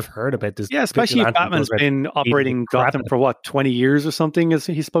 he would have heard about this. Yeah, especially if Batman's been operating Gotham for 20 years or something, as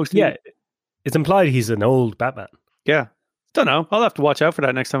he's supposed to be. Yeah, it's implied he's an old Batman. Yeah. Don't know. I'll have to watch out for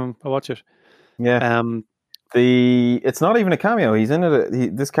that next time I watch it. Yeah. It's not even a cameo. He's in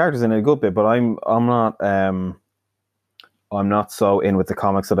it. This character's in it a good bit, but I'm not so in with the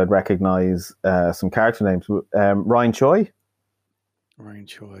comics that I'd recognize some character names. Ryan Choi.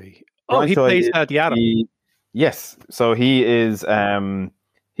 Oh, he plays the Atom. Yes, so he is.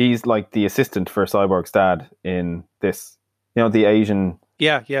 He's like the assistant for Cyborg's dad in this. The Asian.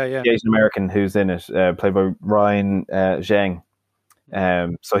 Yeah. The Asian American who's in it, played by Ryan Zhang.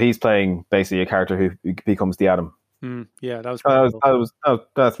 So he's playing basically a character who becomes the Atom. Yeah, that was cool.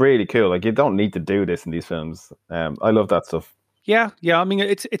 That's really cool. Like, you don't need to do this in these films. I love that stuff. Yeah. I mean,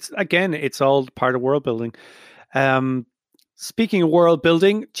 it's all part of world building. Speaking of world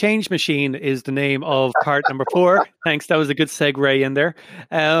building, Change Machine is the name of part number 4. Thanks, that was a good segue in there.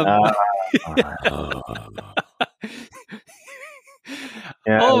 Oh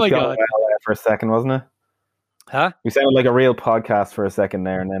my god! For a second, wasn't it? Huh? We sounded like a real podcast for a second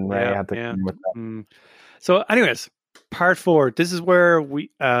there, and then Ray had to come with that. So, anyways, part 4. This is where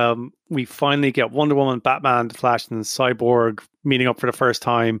we finally get Wonder Woman, Batman, the Flash, and Cyborg meeting up for the first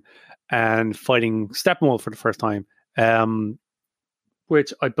time and fighting Steppenwolf for the first time.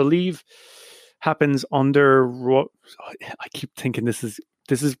 Which I believe happens under. I keep thinking this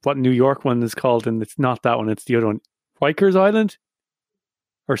is what New York one is called, and it's not that one. It's the other one, Rikers Island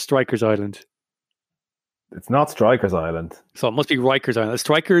or Strikers Island. It's not Strikers Island, so it must be Rikers Island.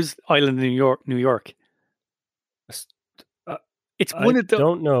 Strikers Island in New York. It's one of the.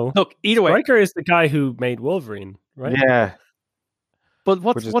 Don't know. Look, either way, Stryker is the guy who made Wolverine, right? Yeah. But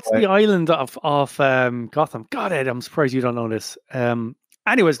what's the island of Gotham? God, Ed, I'm surprised you don't know this.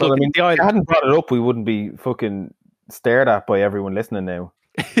 Anyways, look, the island. If I hadn't brought it up, we wouldn't be fucking stared at by everyone listening now.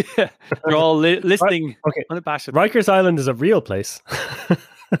 They're all listening. Okay, unabashed. Rikers Island is a real place.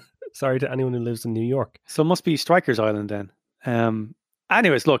 Sorry to anyone who lives in New York. So it must be Strikers Island then.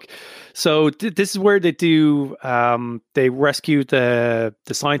 Anyways, look. So this is where they do. They rescue the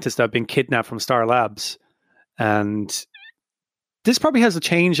scientists that have been kidnapped from Star Labs, and this probably has a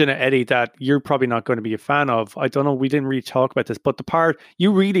change in it, Eddie, that you're probably not going to be a fan of. I don't know. We didn't really talk about this, but the part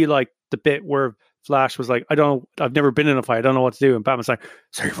you really like the bit where Flash was like, I've never been in a fight. I don't know what to do. And Batman's like,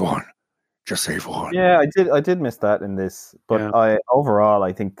 save one. Just save one. Yeah, I did miss that in this. But overall,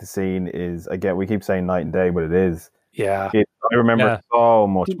 I think the scene is, again, we keep saying night and day, but it is. Yeah. I remember so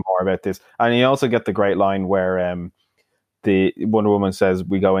much more about this. And you also get the great line where the Wonder Woman says,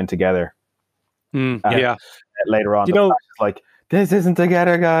 we go in together. Later on, it's like, this isn't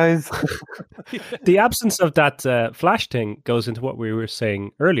together, guys. The absence of that Flash thing goes into what we were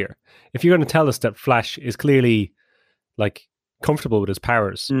saying earlier. If you're going to tell us that Flash is clearly like comfortable with his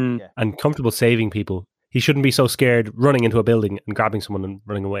powers and comfortable saving people, he shouldn't be so scared running into a building and grabbing someone and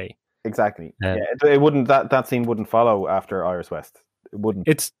running away. Exactly. It wouldn't. That scene wouldn't follow after Iris West. It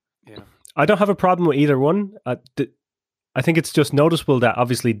wouldn't. I don't have a problem with either one. I think it's just noticeable that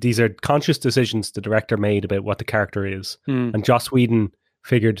obviously these are conscious decisions the director made about what the character is. And Joss Whedon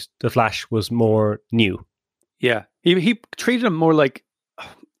figured the Flash was more new. Yeah. He treated him more like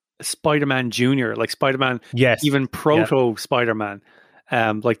Spider-Man Jr., like Spider-Man, even proto Spider-Man,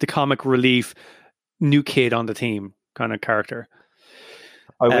 like the comic relief, new kid on the team kind of character.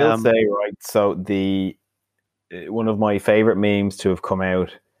 I will say, right, so one of my favorite memes to have come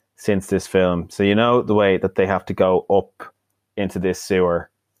out since this film. So the way that they have to go up into this sewer.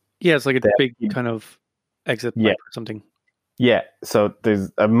 Yeah, it's like a big kind of exit pipe or something. Yeah, so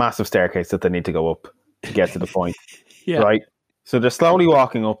there's a massive staircase that they need to go up to get to the point. Right? So they're slowly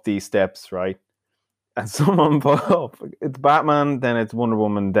walking up these steps, right? And someone put up, it's Batman, then it's Wonder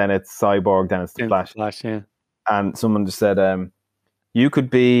Woman, then it's Cyborg, then it's the Flash. Yeah. And someone just said, you could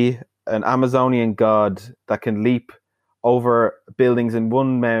be an Amazonian god that can leap over buildings in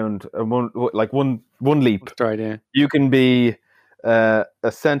one mound, one leap. That's right, yeah. You can be a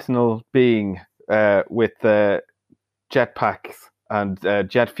sentinel being with jetpacks and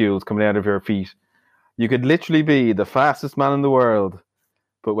jet fuels coming out of your feet. You could literally be the fastest man in the world,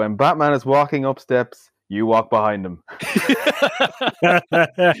 but when Batman is walking up steps, you walk behind him.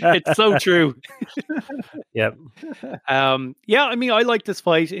 It's so true. Yep. Yeah, I mean, I like this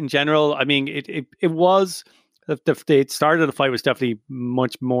fight in general. I mean, it was the start of the fight was definitely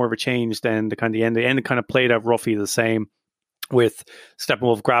much more of a change than the kind of end. The end kind of played out roughly the same, with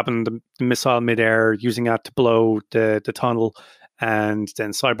Steppenwolf grabbing the missile midair, using that to blow the tunnel, and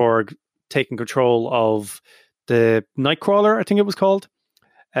then Cyborg taking control of the Nightcrawler, I think it was called,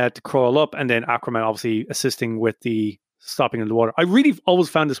 to crawl up, and then Aquaman obviously assisting with the stopping of the water. I really always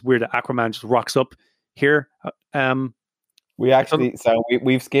found this weird that Aquaman just rocks up here.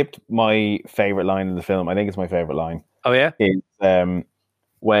 We've skipped my favorite line in the film. I think it's my favorite line. Oh yeah, it's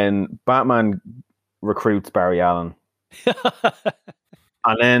when Batman recruits Barry Allen,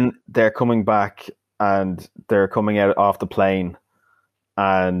 and then they're coming back and they're coming out off the plane,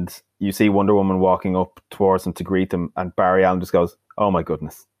 and you see Wonder Woman walking up towards them to greet them, and Barry Allen just goes, "Oh my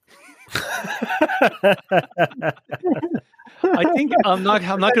goodness." I think I'm not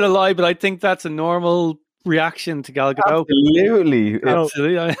going to lie, but I think that's a normal reaction to Gal Gadot.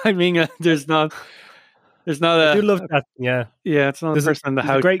 Absolutely. I mean, there's not. I do love that. Yeah, it's not a person in the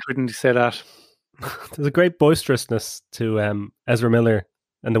house couldn't say that. There's a great boisterousness to Ezra Miller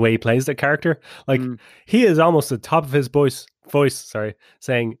and the way he plays that character. Like he is almost at the top of his voice.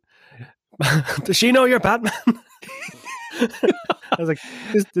 Saying, "Does she know you're Batman?" I was like,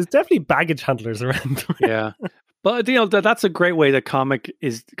 there's definitely baggage handlers around. Yeah. But that's a great way that comic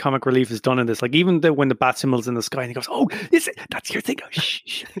relief is done in this. Like even when the bat symbol's in the sky and he goes, "Oh, that's your thing." Oh,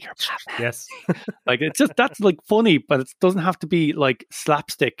 shh, you're Batman. Yes. Like it's just that's like funny, but it doesn't have to be like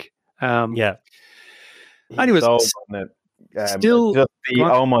slapstick. Yeah. Anyways, still just the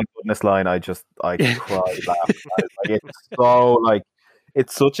 "oh my goodness" line. I cried laughing. It's so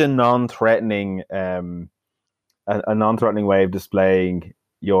it's such a non-threatening a non-threatening way of displaying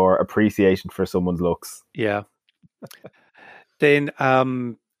your appreciation for someone's looks. Yeah. Then,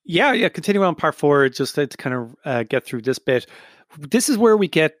 continuing on part 4, just to kind of get through this bit. This is where we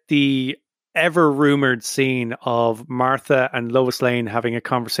get the ever-rumored scene of Martha and Lois Lane having a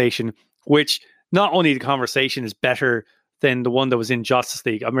conversation, which not only the conversation is better than the one that was in Justice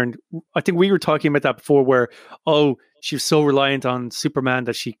League. I mean, I think we were talking about that before where, she was so reliant on Superman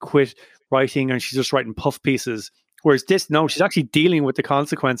that she quit writing and she's just writing puff pieces. Whereas this, no, she's actually dealing with the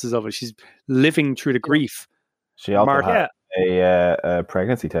consequences of it. She's living through the grief. She also had a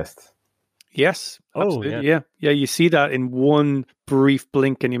pregnancy test. Yes. Absolutely. Yeah. You see that in one brief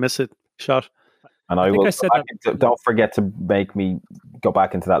blink and you miss it shot. And don't forget to make me go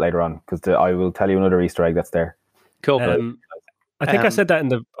back into that later on, because I will tell you another Easter egg that's there. Cool. I think I said that in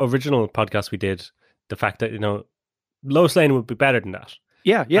the original podcast we did. The fact that Lois Lane would be better than that.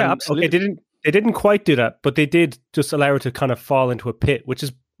 Yeah, absolutely. Okay, they didn't quite do that, but they did just allow her to kind of fall into a pit,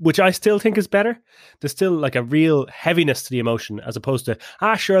 which I still think is better. There's still like a real heaviness to the emotion, as opposed to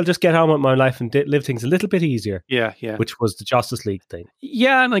sure, I'll just get on with my life and live things a little bit easier. Yeah. Which was the Justice League thing.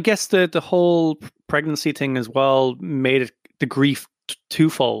 Yeah, and I guess the whole pregnancy thing as well made it the grief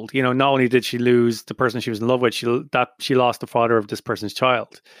twofold. Not only did she lose the person she was in love with, she lost the father of this person's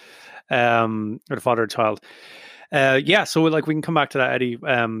child, or the father of the child. So we can come back to that, Eddie,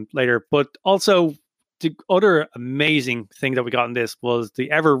 later. But also, the other amazing thing that we got in this was the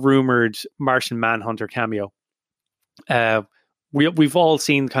ever-rumored Martian Manhunter cameo. We've all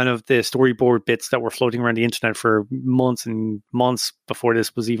seen kind of the storyboard bits that were floating around the internet for months and months before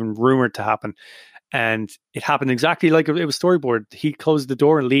this was even rumored to happen. And it happened exactly like it was storyboard. He closes the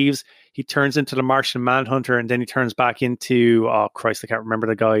door and leaves. He turns into the Martian Manhunter, and then he turns back into, I can't remember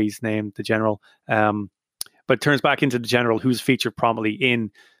the guy's name, the general. But turns back into the general who's featured prominently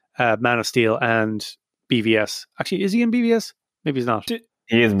in Man of Steel and BVS. Actually, is he in BVS? Maybe he's not.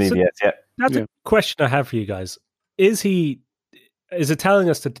 He is in BVS, yeah. That's a question I have for you guys. Is it telling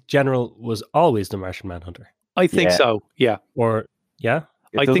us that the general was always the Martian Manhunter? I think so, yeah. Or, yeah?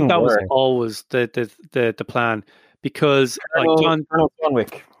 I think that was always the plan, because Colonel John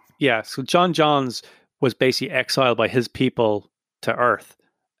Wick. Yeah, so John Johns was basically exiled by his people to Earth,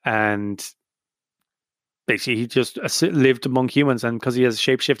 and basically he just lived among humans, and because he has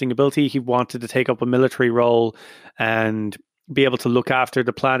shape-shifting ability, he wanted to take up a military role and be able to look after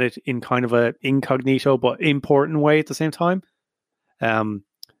the planet in kind of a incognito but important way at the same time.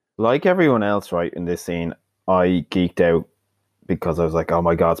 Like everyone else, right, in this scene, I geeked out because I was like, oh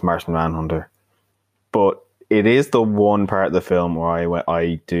my god, it's Martian Manhunter. But it is the one part of the film where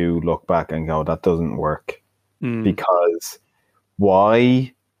I do look back and go, that doesn't work. Because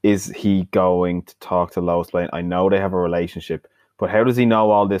why is he going to talk to Lois Lane? I know they have a relationship, but how does he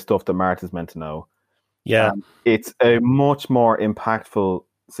know all this stuff that Martha's meant to know? Yeah. It's a much more impactful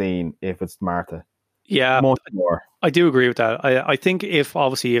scene if it's Martha. Yeah, much more. I do agree with that. I think if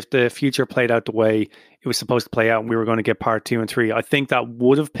the future played out the way it was supposed to play out and we were going to get part 2 and 3, I think that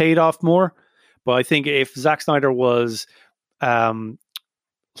would have paid off more. But I think if Zack Snyder was kind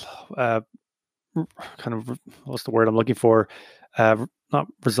of, what's the word I'm looking for? Not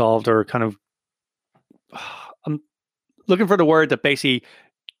resolved, or kind of, I'm looking for the word that basically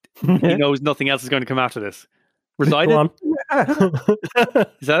he knows nothing else is going to come after this. Resided? Go on.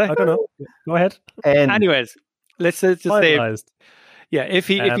 Is that it? I don't know. Go ahead. Anyways, let's just say, Finalized. yeah, if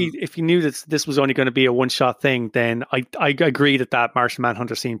he knew that this was only going to be a one-shot thing, then I agree that Martian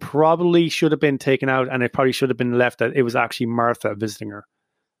Manhunter scene probably should have been taken out, and it probably should have been left that it was actually Martha visiting her.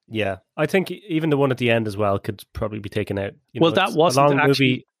 Yeah, I think even the one at the end as well could probably be taken out. Well, that wasn't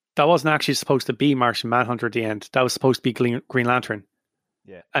actually supposed to be Martian Manhunter at the end. That was supposed to be Green Lantern.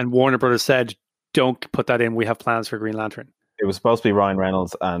 Yeah, and Warner Brothers said, "Don't put that in. We have plans for Green Lantern." It was supposed to be Ryan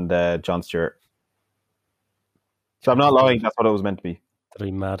Reynolds and John Stewart. So I'm not lying. That's what it was meant to be.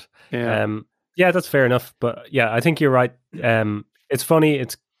 That'd be mad. Yeah. Yeah, that's fair enough. But yeah, I think you're right. It's funny.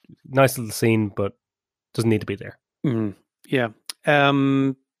 It's a nice little scene, but doesn't need to be there. Mm-hmm. Yeah.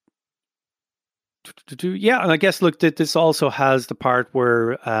 Yeah, and I guess look, this also has the part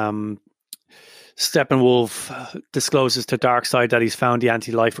where Steppenwolf discloses to Darkseid that he's found the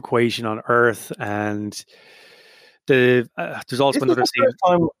anti-life equation on Earth, and there's also another scene.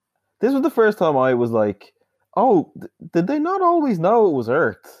 This was the first time I was like, "Oh, did they not always know it was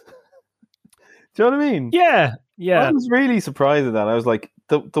Earth?" Do you know what I mean? Yeah. I was really surprised at that. I was like,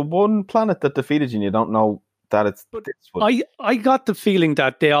 the one planet that defeated you, and you don't know that it's this one. I got the feeling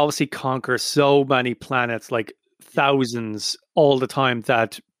that they obviously conquer so many planets, like thousands all the time,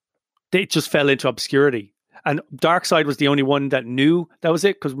 that they just fell into obscurity. And Darkseid was the only one that knew that was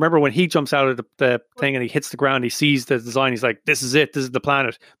it. Because remember, when he jumps out of the thing and he hits the ground, he sees the design. He's like, "This is it. This is the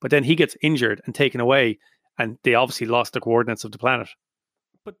planet." But then he gets injured and taken away, and they obviously lost the coordinates of the planet.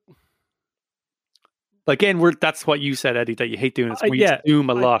 But again, that's what you said, Eddie, that you hate doing this. We assume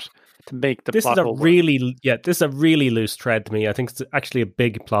a lot to make the plot hole. This is a really loose thread to me. I think it's actually a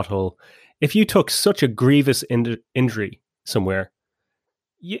big plot hole. If you took such a grievous injury somewhere,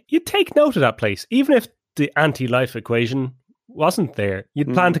 you take note of that place, even if the anti-life equation wasn't there.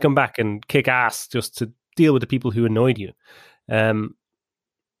 You'd plan to come back and kick ass just to deal with the people who annoyed you.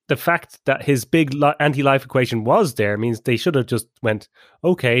 The fact that his big anti-life equation was there means they should have just went,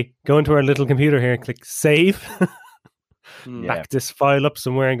 okay, go into our little computer here and click save. Back this file up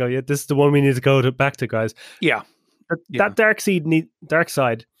somewhere and go, yeah, this is the one we need to go back to, guys. Yeah. That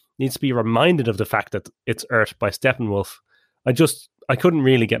Darkseid needs to be reminded of the fact that it's Earth by Steppenwolf. I couldn't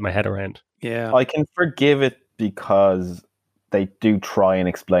really get my head around. Yeah. I can forgive it because they do try and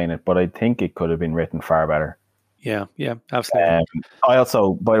explain it, but I think it could have been written far better. Yeah, absolutely. I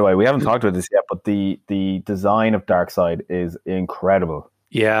also, by the way, we haven't talked about this yet, but the design of Darkseid is incredible.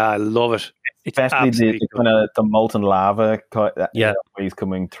 Yeah, I love it. Especially the kind of the molten lava. Where he's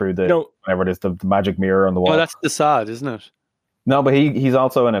coming through whatever it is, the magic mirror on the wall. Oh, that's Desaad, isn't it? No, but he's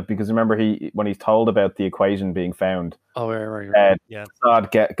also in it because remember when he's told about the equation being found. Oh, right.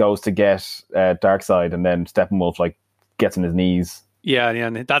 Desaad goes to get Darkseid, and then Steppenwolf gets on his knees. Yeah,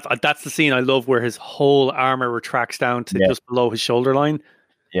 and that's the scene I love where his whole armor retracts down to just below his shoulder line.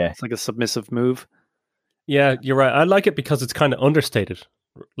 Yeah, it's like a submissive move. Yeah, you're right. I like it because it's kind of understated.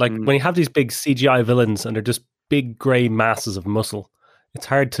 Like when you have these big CGI villains and they're just big grey masses of muscle, it's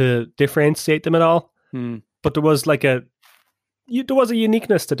hard to differentiate them at all. But there was there was a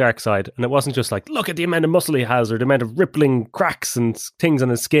uniqueness to Darkseid, and it wasn't just like, look at the amount of muscle he has or the amount of rippling cracks and things on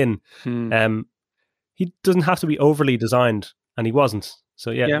his skin. He doesn't have to be overly designed. And he wasn't.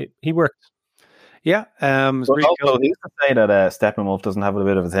 So, he worked. Yeah. Also, he used to say that Steppenwolf doesn't have a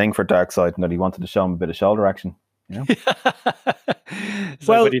bit of a thing for Darkseid and that he wanted to show him a bit of shoulder action. You know?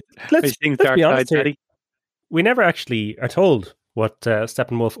 Well, let's be honest here. We never actually are told what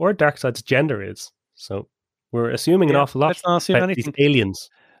Steppenwolf or Darkseid's gender is. So, we're assuming an awful lot let's not assume about anything. These aliens.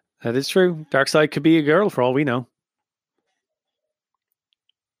 That is true. Darkseid could be a girl for all we know.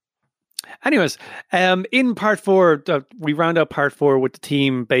 Anyways, in part 4, we round out part 4 with the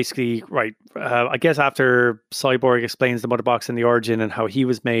team basically, right, I guess after Cyborg explains the mother box and the origin and how he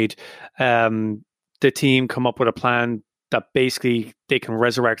was made, the team come up with a plan that basically they can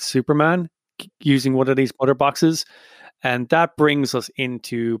resurrect Superman using one of these mother boxes. And that brings us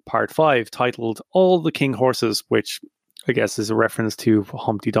into part 5, titled All the King Horses, which I guess is a reference to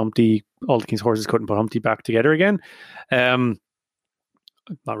Humpty Dumpty. All the King's horses couldn't put Humpty back together again. Not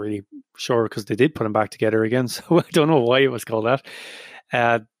really sure, because they did put him back together again. So I don't know why it was called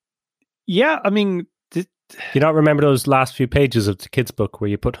that. Yeah, I mean... Do you not remember those last few pages of the kids' book where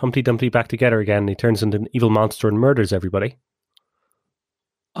you put Humpty Dumpty back together again and he turns into an evil monster and murders everybody?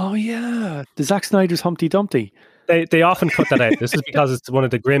 Oh, yeah. The Zack Snyder's Humpty Dumpty. They often cut that out. This is because it's one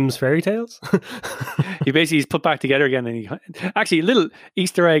of the Grimm's fairy tales. He's put back together again. And actually, a little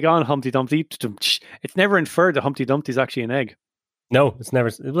Easter egg on Humpty Dumpty. It's never inferred that Humpty Dumpty is actually an egg. No, it's never.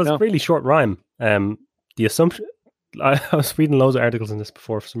 It was a really short rhyme. The assumption... I was reading loads of articles on this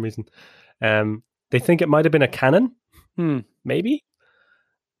before for some reason. They think it might have been a canon. Maybe.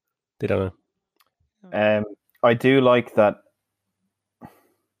 They don't know. I do like that.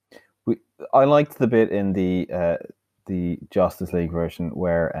 I liked the bit in the Justice League version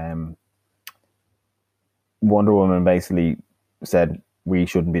where Wonder Woman basically said we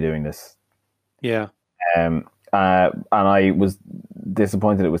shouldn't be doing this. Yeah. And I was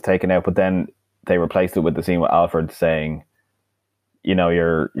disappointed it was taken out, but then they replaced it with the scene with Alfred saying, you know,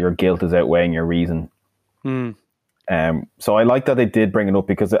 your guilt is outweighing your reason. So I like that they did bring it up,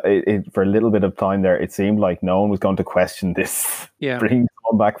 because it for a little bit of time there, it seemed like no one was going to question this. Yeah. Bringing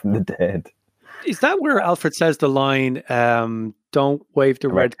someone back from the dead. Is that where Alfred says the line, don't wave the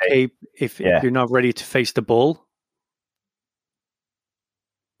red cape if you're not ready to face the bull?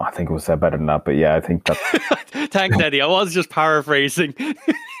 I think it was said better than that, but yeah, I think that... Thanks, Eddie. I was just paraphrasing.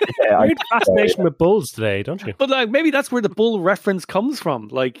 I had fascination with bulls today, don't you? But like, maybe that's where the bull reference comes from.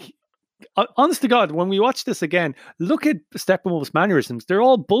 Like, honest to God, when we watch this again, look at Steppenwolf's mannerisms. They're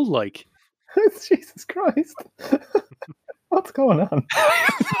all bull-like. Jesus Christ. What's going on?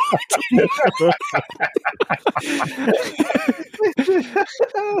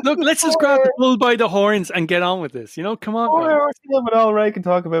 Look, let's just grab the bull by the horns and get on with this. You know, come on. But all Ray can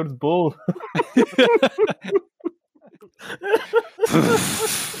talk about his bull.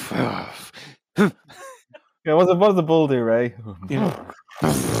 Yeah, what does the bull do, Ray?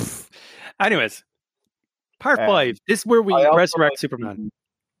 Anyways, part 5. This is where we resurrect Superman.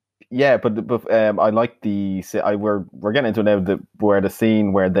 Yeah, but I like we're getting into it now. Where the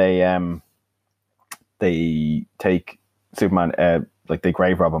scene where they take Superman, like they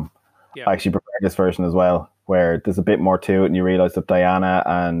grave rob him. Yeah. I actually prepared this version as well, where there's a bit more to it, and you realize that Diana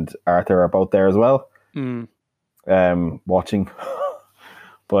and Arthur are both there as well, watching.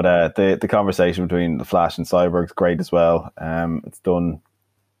 But the conversation between the Flash and Cyborg is great as well. It's done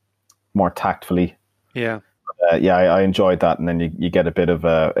more tactfully. Yeah. I enjoyed that, and then you get a bit of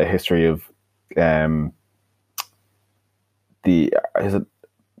a history of is it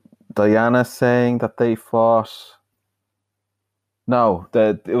Diana saying that they fought? No,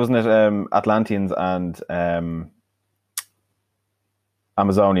 it wasn't Atlanteans and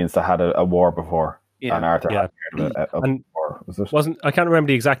Amazonians that had a war before, and Arthur had a war. Was it? I can't remember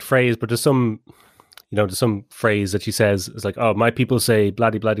the exact phrase, but there's some phrase that she says. It's like, "Oh, my people say blah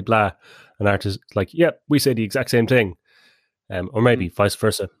blah blah blah," and Arthur's like, "Yep, we say the exact same thing," or maybe vice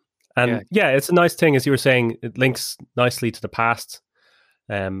versa. And it's a nice thing, as you were saying. It links nicely to the past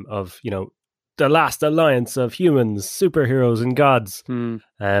of the last alliance of humans, superheroes, and gods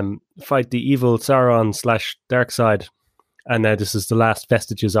fight the evil Sauron / dark side, and now this is the last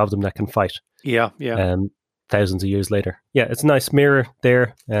vestiges of them that can fight. Thousands of years later. Yeah, it's a nice mirror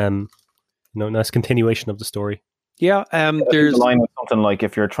there. Nice continuation of the story. Yeah, there's a line with something like,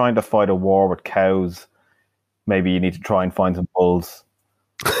 if you're trying to fight a war with cows, maybe you need to try and find some bulls.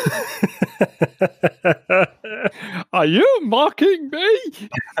 Are you mocking me?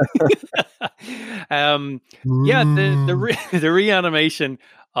 The reanimation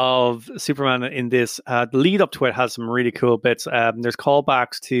of Superman in this, the lead up to it has some really cool bits. There's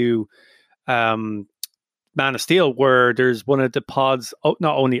callbacks to Man of Steel, where there's one of the pods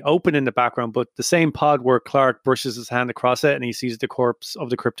not only open in the background, but the same pod where Clark brushes his hand across it and he sees the corpse of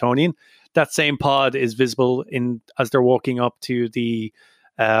the Kryptonian. That same pod is visible as they're walking up to the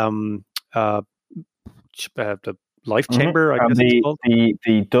life chamber. I guess it's called.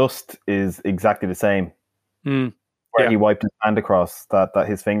 The dust is exactly the same. Where he wiped his hand across, that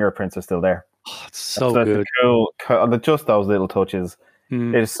his fingerprints are still there. Oh, it's so good. Cool. Just those little touches.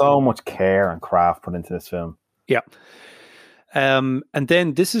 There's so much care and craft put into this film. Yeah. And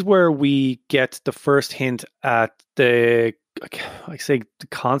then this is where we get the first hint at the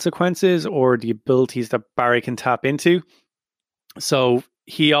consequences or the abilities that Barry can tap into. So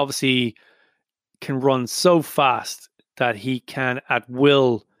he obviously can run so fast that he can at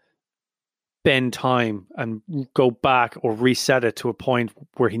will bend time and go back or reset it to a point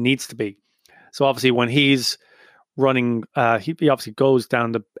where he needs to be. So obviously when he's running, he obviously goes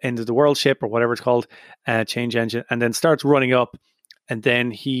down the end of the world ship or whatever it's called, change engine, and then starts running up, and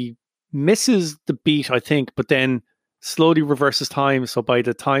then he misses the beat, I think, but then slowly reverses time. So by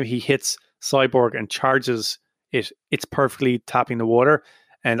the time he hits Cyborg and charges it, it's perfectly tapping the water.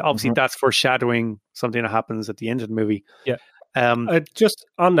 And obviously that's foreshadowing something that happens at the end of the movie. Yeah. Just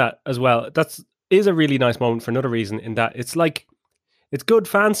on that as well, is a really nice moment for another reason, in that it's good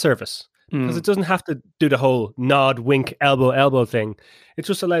fan service, because it doesn't have to do the whole nod, wink, elbow thing. It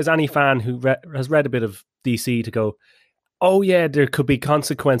just allows any fan who has read a bit of DC to go, oh yeah, there could be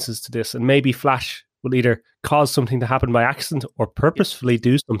consequences to this, and maybe Flash will either cause something to happen by accident or purposefully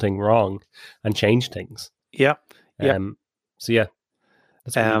do something wrong and change things. Yeah. So yeah,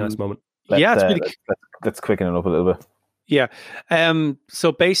 that's a really nice moment. Let's quicken it up a little bit. Yeah.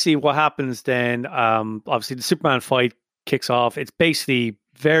 So basically what happens then, obviously the Superman fight kicks off. It's basically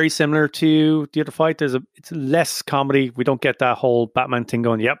very similar to the other fight. It's less comedy. We don't get that whole Batman thing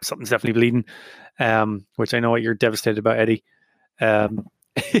going, yep, something's definitely bleeding, which I know what you're devastated about, Eddie. But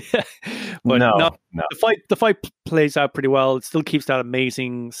no. The fight plays out pretty well. It still keeps that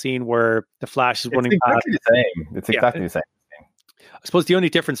amazing scene where the Flash is running exactly past. the same. It's exactly the same. I suppose the only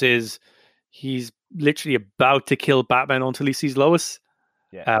difference is he's literally about to kill Batman until he sees Lois,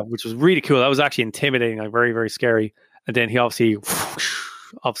 which was really cool. That was actually intimidating, like very, very scary. And then he obviously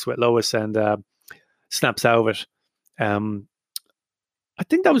offs with Lois and snaps out of it. I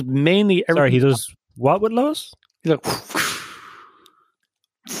think that was mainly... Sorry, he does what with Lois? He's like...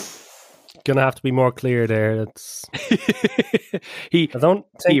 Gonna have to be more clear there. I don't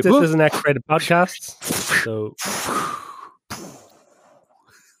think this is an X-rated podcast, so...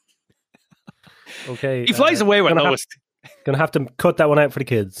 Okay. He flies away with Lois. Gonna have to cut that one out for the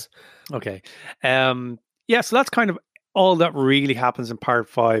kids. Okay. So that's kind of all that really happens in part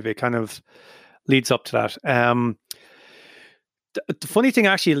 5. It kind of leads up to that. The funny thing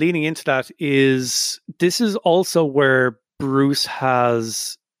actually leading into that is this is also where Bruce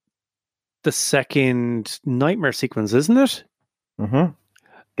has the second nightmare sequence, isn't it? Mm-hmm.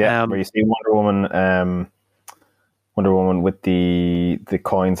 Yeah, where you see Wonder Woman with the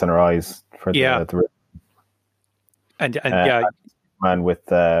coins in her eyes for the man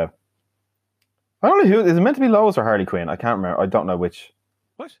with I don't know who is it meant to be, Lois or Harley Quinn? I can't remember. I don't know which.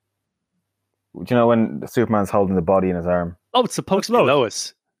 What? Do you know when Superman's holding the body in his arm? Oh, it's supposed to be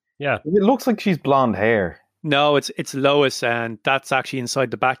Lois. Yeah, it looks like she's blonde hair. No, it's Lois, and that's actually inside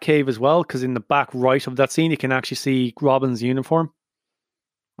the Batcave as well, because in the back right of that scene, you can actually see Robin's uniform.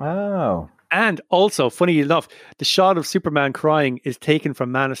 Oh. And also, funny enough, the shot of Superman crying is taken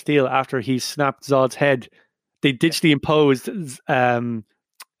from Man of Steel after he snapped Zod's head. They digitally imposed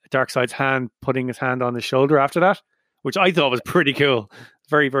Darkseid's hand, putting his hand on his shoulder after that, which I thought was pretty cool.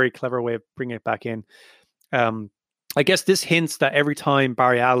 Very, very clever way of bringing it back in. I guess this hints that every time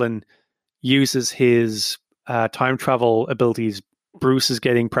Barry Allen uses his time travel abilities, Bruce is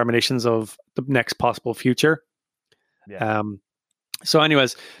getting premonitions of the next possible future. Yeah. So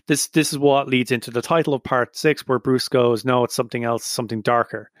anyways, this is what leads into the title of part 6, where Bruce goes, no, it's something else, something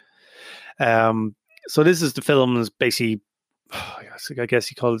darker. So this is the film's basically, I guess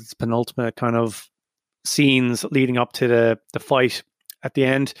you call it its penultimate kind of scenes leading up to the fight at the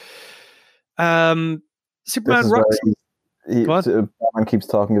end. Superman rocks. Batman keeps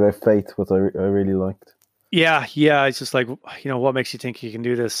talking about fate, what I really liked. Yeah, it's just like, what makes you think you can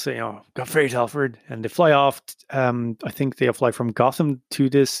do this? Got fate, Alfred. And they fly off. I think they fly from Gotham to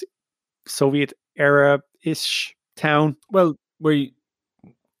this Soviet era-ish town. Well,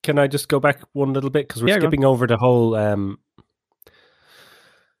 can I just go back one little bit? Because we're skipping over the whole... the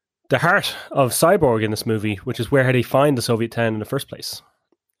heart of Cyborg in this movie, which is where they find the Soviet town in the first place,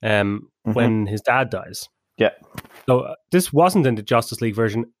 when his dad dies. Yeah. So this wasn't in the Justice League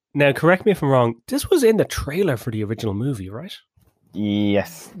version. Now, correct me if I'm wrong. This was in the trailer for the original movie, right?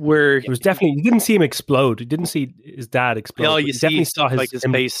 Yes. Where it was definitely, you didn't see him explode. You didn't see his dad explode. Oh, you definitely saw his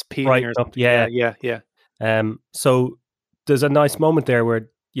face peeling or something. Yeah. So there's a nice moment there where,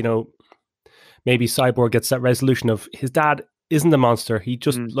 maybe Cyborg gets that resolution of his dad isn't a monster. He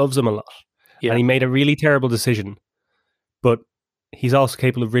just loves him a lot. Yeah. And he made a really terrible decision, but he's also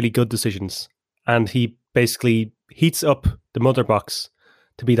capable of really good decisions. And he basically heats up the mother box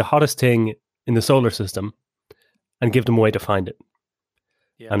to be the hottest thing in the solar system and give them a way to find it.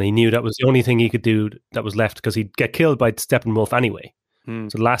 Yeah. And he knew that was the only thing he could do that was left, because he'd get killed by Steppenwolf anyway. So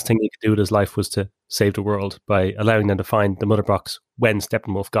the last thing he could do with his life was to save the world by allowing them to find the mother box when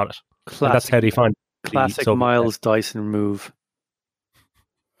Steppenwolf got it. That's how they find classic Miles Dyson move.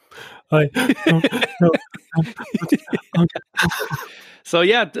 So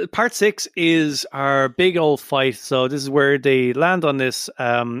yeah, part 6 is our big old fight. So this is where they land on this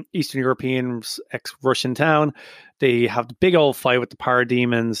Eastern European ex-Russian town. They have the big old fight with the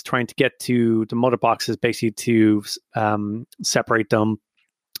parademons, trying to get to the mother boxes, basically to separate them.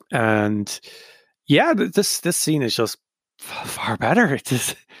 And yeah, this scene is just far better. It's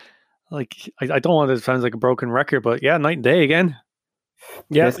just like I don't want it to sound like a broken record, but yeah, night and day again.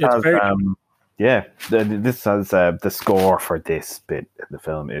 Yeah, this has, very. this has the score for this bit of the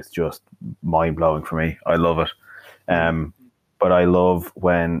film is just mind blowing for me. I love it, but I love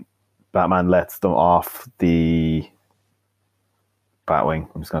when Batman lets them off the Batwing.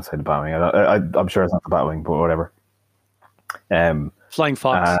 I'm just going to say the Batwing. I'm sure it's not the Batwing, but whatever. Flying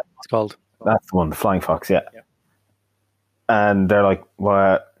Fox, it's called. That's the one, the Flying Fox. Yeah. And they're like,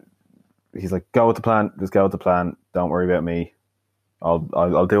 "What?" He's like, "Go with the plan. Just go with the plan. Don't worry about me.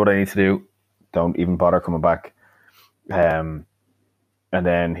 I'll do what I need to do. Don't even bother coming back." And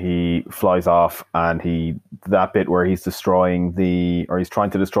then he flies off, and that bit where he's he's trying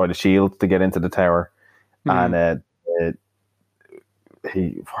to destroy the shield to get into the tower, and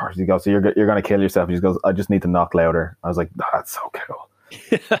he goes, "So you're going to kill yourself?" He just goes, "I just need to knock louder." I was like, "That's so cool."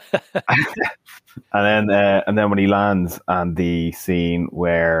 and then when he lands, and the scene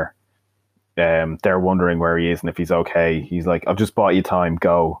where they're wondering where he is and if he's okay, he's like, "I've just bought you time,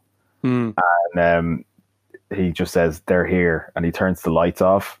 go." And he just says, "They're here," and he turns the lights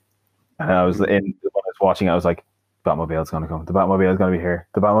off. And when I was watching it, I was like, "Batmobile's gonna come. The Batmobile's gonna be here.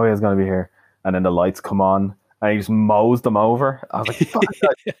 The Batmobile's gonna be here." And then the lights come on, and he just mows them over. I was like, "Fuck!"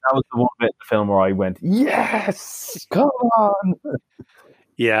 That was the one bit in the film where I went, "Yes, come on!"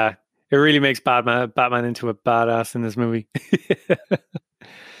 Yeah, it really makes Batman into a badass in this movie.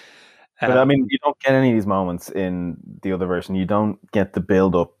 But I mean, you don't get any of these moments in the other version. You don't get the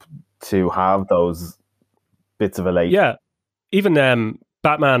build up to have those bits of elation. Yeah, even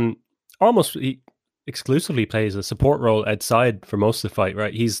Batman almost exclusively plays a support role outside for most of the fight.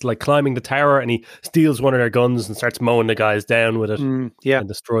 Right, he's like climbing the tower, and he steals one of their guns and starts mowing the guys down with it. And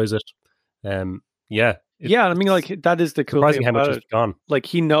destroys it. I mean, like that is the cool thing about it. Gone. Like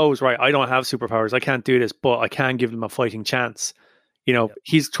he knows, right? I don't have superpowers. I can't do this, but I can give them a fighting chance. You know,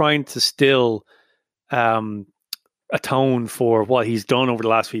 he's trying to still atone for what he's done over the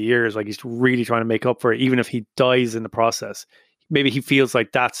last few years. Like he's really trying to make up for it, even if he dies in the process. Maybe he feels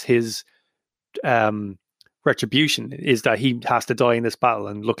like that's his retribution, is that he has to die in this battle.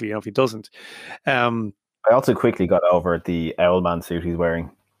 And luckily enough, he doesn't. I also quickly got over the Owlman suit he's wearing.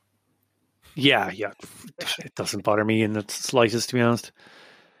 Yeah. It doesn't bother me in the slightest, to be honest.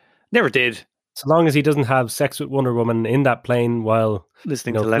 Never did. So long as he doesn't have sex with Wonder Woman in that plane while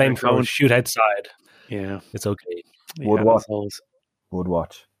listening to flamethrowers shoot outside. Yeah, it's okay. Would watch.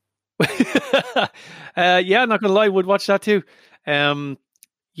 Yeah, not gonna lie, would watch that too.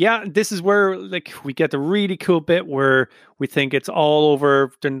 Yeah, this is where like we get the really cool bit where we think it's all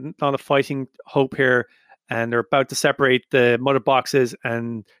over. They're not a fighting hope here, and they're about to separate the mother boxes,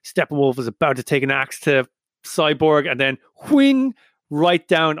 and Steppenwolf is about to take an axe to Cyborg, and then whing right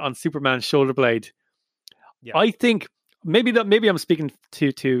down on Superman's shoulder blade. Yeah. I think maybe I'm speaking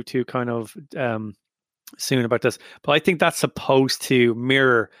too kind of soon about this, but I think that's supposed to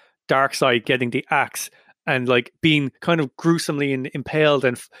mirror Darkseid getting the axe and like being kind of gruesomely impaled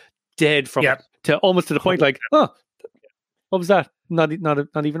and dead from it to almost to the point like, oh, what was that? Not even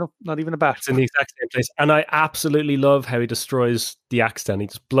a bat. It's in the exact same place, and I absolutely love how he destroys the axe. Then he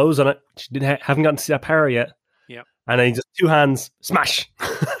just blows on it. Haven't gotten to see that power yet. Yeah. And then he just 2 hands, smash.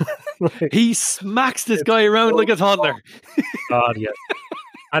 He smacks this guy around like a toddler. God, yeah.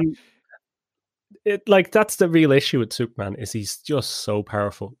 And it like that's the real issue with Superman is he's just so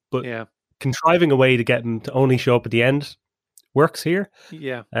powerful. But contriving a way to get him to only show up at the end works here.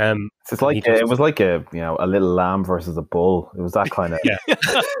 Yeah. It's like it was like a little lamb versus a bull. It was that kind of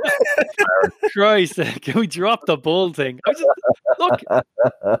Christ, can we drop the bull thing? Look,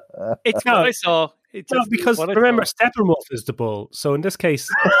 it's what I saw. Because remember, Steppenwolf is the bull. So in this case,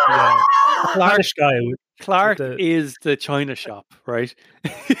 Clark is the China shop, right?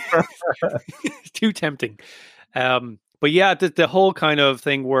 Too tempting. But yeah, the whole kind of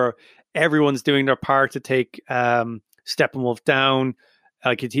thing where everyone's doing their part to take Steppenwolf down.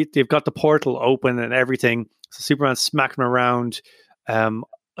 Like they've got the portal open and everything. So Superman's smacking around.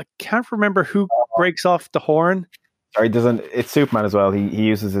 I can't remember who breaks off the horn. Sorry, it's Superman as well. He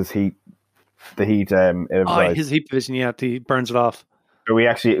uses his heat. The heat, his heat vision. Yeah, he burns it off. We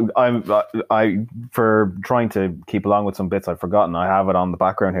actually, I for trying to keep along with some bits I've forgotten. I have it on the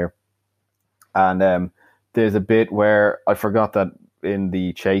background here, and there's a bit where I forgot that in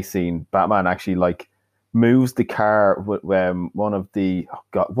the chase scene, Batman actually like moves the car with one of the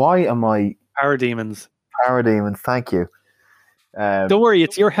why am I Parademons. Parademons? Thank you. Don't worry,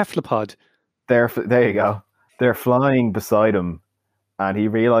 it's your Hephalopod. There you go. They're flying beside him, and he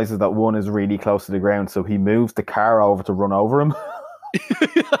realizes that one is really close to the ground, so he moves the car over to run over him.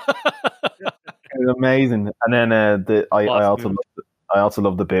 It's amazing. And then I also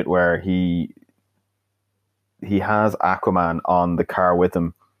love the bit where he has Aquaman on the car with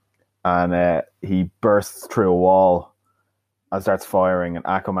him, and he bursts through a wall and starts firing, and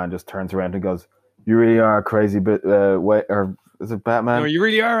Aquaman just turns around and goes, "You really are a crazy bit." Or is it Batman? No, you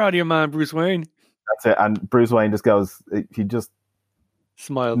really are out of your mind, Bruce Wayne. That's it. And Bruce Wayne just goes. He just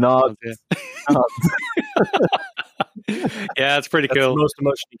smiled. Nods. Yeah, it's pretty That's cool. the most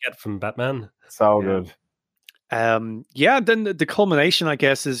emotion you get from Batman. So good. Then the culmination, I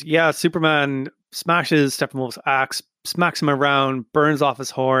guess, is Superman smashes Steppenwolf's axe, smacks him around, burns off his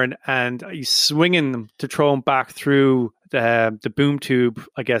horn, and he's swinging him to throw him back through the boom tube,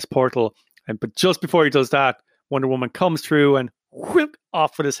 I guess, portal. But just before he does that, Wonder Woman comes through and whoop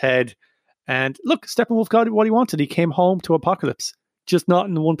off with his head. And look, Steppenwolf got what he wanted. He came home to Apocalypse, just not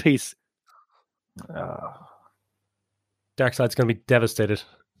in one piece. Darkseid's going to be devastated.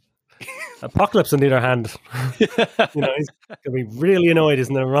 Apocalypse, on the other hand, he's going to be really annoyed.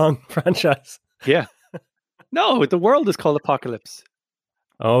 Isn't it a wrong franchise? Yeah. No, the world is called Apocalypse.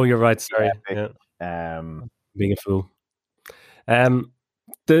 Oh, you're right. Sorry. Yeah. Being a fool.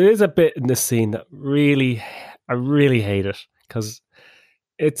 There is a bit in this scene that I really hate it because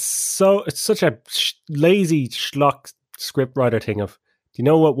it's such a lazy schlock scriptwriter thing of, do you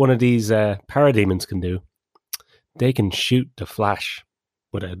know what one of these parademons can do? They can shoot the Flash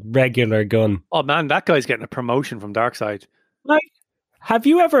with a regular gun. Oh man, that guy's getting a promotion from Darkseid. Like, have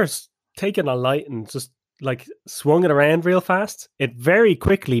you ever taken a light and just like swung it around real fast? It very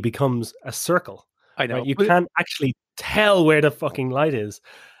quickly becomes a circle. I know. Right? You can't actually tell where the fucking light is.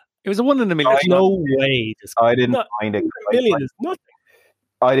 It was a 1 in a million. No way. I didn't mind it. Million is nothing.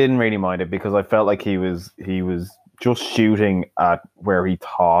 I didn't really mind it because I felt like he was just shooting at where he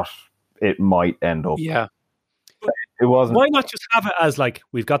thought it might end up. Yeah. It wasn't. Why not just have it as like,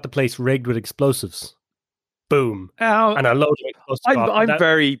 we've got the place rigged with explosives? Boom. And a load of explosives. I'm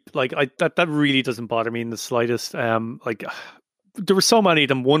very like that really doesn't bother me in the slightest. Like there were so many of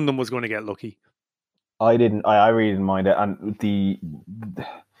them, one of them was going to get lucky. I really didn't mind it, and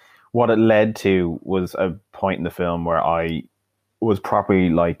what it led to was a point in the film where I was properly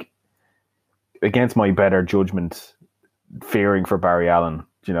like against my better judgment, fearing for Barry Allen,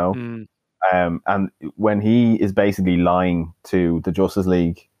 you know. And when he is basically lying to the Justice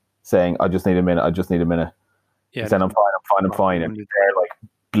League, saying, "I just need a minute. Yeah, saying, I'm fine, and they're like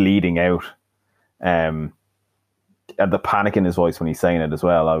bleeding out. And the panic in his voice when he's saying it as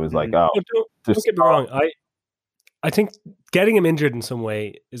well. I was like, "Oh, don't get me wrong. I think getting him injured in some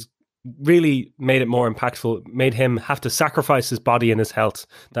way is really made it more impactful. Made him have to sacrifice his body and his health.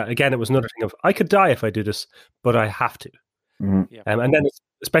 That again, it was another thing of, I could die if I do this, but I have to." Mm-hmm. Yeah. And then,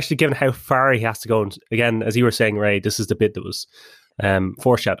 especially given how far he has to go, and again, as you were saying, Ray, this is the bit that was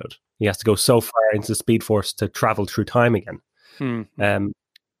foreshadowed. He has to go so far into the Speed Force to travel through time again.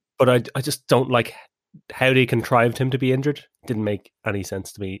 But I just don't like how they contrived him to be injured. Didn't make any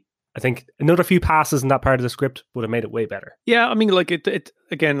sense to me. I think another few passes in that part of the script would have made it way better. Yeah, I mean, like it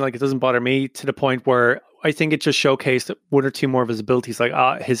again, like it doesn't bother me to the point where I think it just showcased one or two more of his abilities,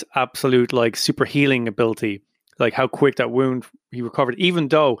 like his absolute like super healing ability, like how quick that wound he recovered. Even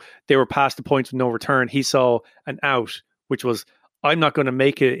though they were past the point of no return, he saw an out, which was, I'm not going to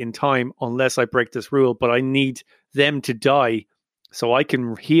make it in time unless I break this rule, but I need them to die so I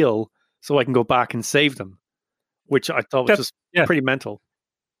can heal, so I can go back and save them, which I thought was just pretty mental.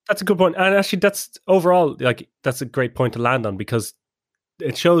 That's a good point. And actually, that's overall, like, that's a great point to land on, because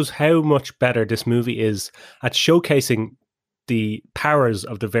it shows how much better this movie is at showcasing the powers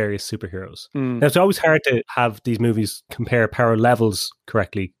of the various superheroes. Now, it's always hard to have these movies compare power levels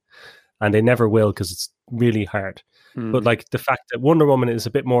correctly, and they never will, because it's really hard. But like the fact that Wonder Woman is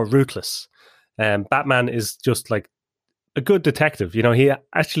a bit more ruthless, Batman is just like a good detective. You know, he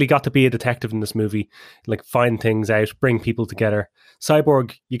actually got to be a detective in this movie, like find things out, bring people together.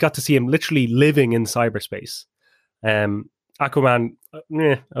 Cyborg, you got to see him literally living in cyberspace. Aquaman,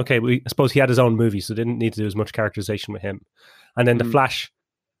 okay, I suppose he had his own movie, so didn't need to do as much characterization with him. And then the Flash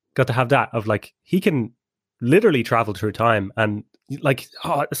got to have that of like, he can literally travel through time, and like,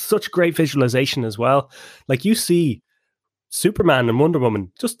 it's such great visualization as well. Like, you see Superman and Wonder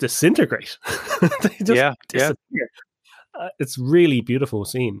Woman just disintegrate. They just disappear. It's really beautiful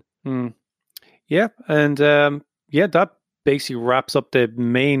scene. Yeah, and that basically wraps up the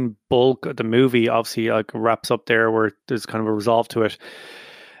main bulk of the movie. Obviously, like wraps up there where there's kind of a resolve to it.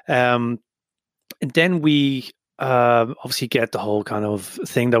 And then we obviously get the whole kind of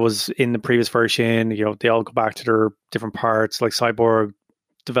thing that was in the previous version. You know, they all go back to their different parts. Like Cyborg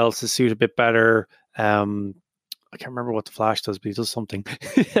develops his suit a bit better. I can't remember what the Flash does, but he does something.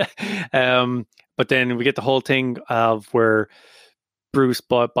 But then we get the whole thing of where Bruce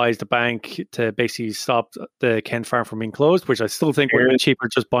buys the bank to basically stop the Kent farm from being closed, which I still think would have been cheaper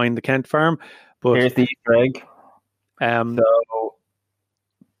just buying the Kent farm. But here's the Easter egg.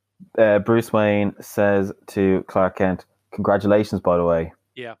 Bruce Wayne says to Clark Kent, "Congratulations, by the way."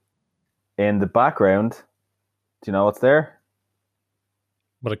 Yeah. In the background, do you know what's there?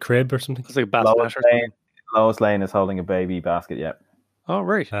 What, a crib or something? It's like a basket or something. Lois Lane is holding a baby basket. Yeah. Oh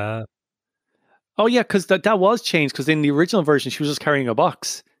right. Oh yeah, because that was changed. Because in the original version, she was just carrying a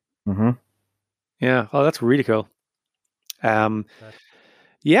box. Mm-hmm. Yeah. Oh, that's really cool.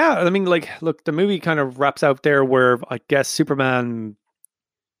 Yeah. I mean, like, look, the movie kind of wraps out there where I guess Superman,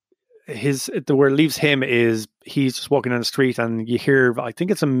 where it leaves him is he's just walking down the street and you hear, I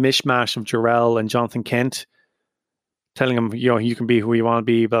think it's a mishmash of Jor-El and Jonathan Kent telling him, you know, you can be who you want to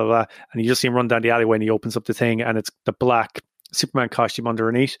be, blah, blah, blah. And you just see him run down the alleyway and he opens up the thing and it's the black Superman costume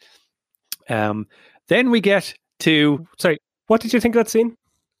underneath. Then we get to... Sorry, what did you think of that scene?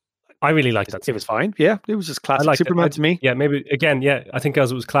 I really liked that scene. It was fine, yeah. It was just classic Superman to me. Yeah, maybe, again, yeah, I think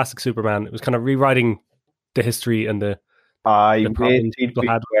as it was classic Superman, it was kind of rewriting the history and the problems people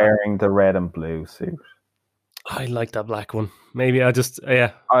had wearing the red and blue suit. I like that black one. Maybe I just,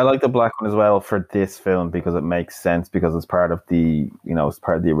 yeah. I like the black one as well for this film because it makes sense because it's part of the, you know, it's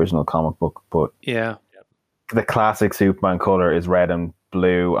part of the original comic book. But yeah, the classic Superman color is red and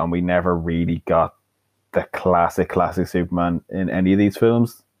blue, and we never really got the classic Superman in any of these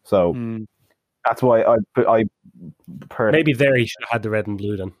films. So that's why I maybe there he should have had the red and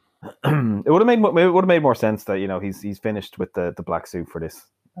blue then. It would have made more sense that, you know, he's finished with the black suit for this.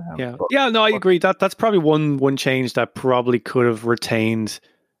 I agree. That's probably one change that probably could have retained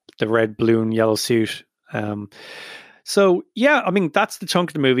the red, blue, and yellow suit. So yeah, I mean that's the chunk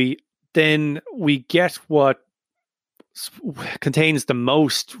of the movie. Then we get what contains the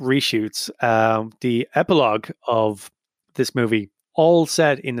most reshoots. The epilogue of this movie, all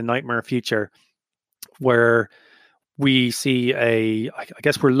set in the nightmare future, where we see I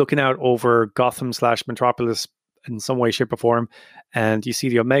guess we're looking out over Gotham / Metropolis in some way, shape, or form, and you see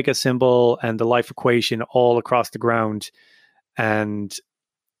the Omega symbol and the life equation all across the ground, and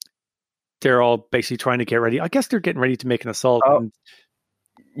they're all basically trying to get ready. I guess they're getting ready to make an assault. Oh,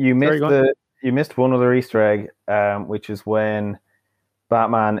 you missed one other Easter egg, which is when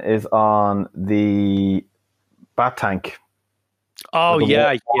Batman is on the Bat Tank. Oh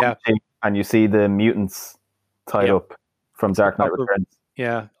yeah. And you see the mutants tied up from Dark Knight Returns.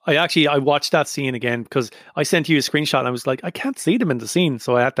 Yeah, I watched that scene again because I sent you a screenshot and I was like, I can't see them in the scene,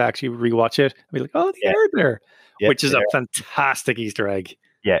 so I had to actually rewatch it and be like, oh, they are there, which is a fantastic Easter egg.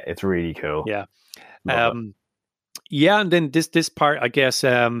 Yeah, it's really cool. Yeah, and then this part, I guess,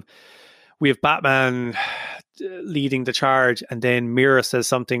 we have Batman leading the charge, and then Mira says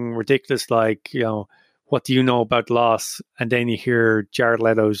something ridiculous like, you know, what do you know about loss? And then you hear Jared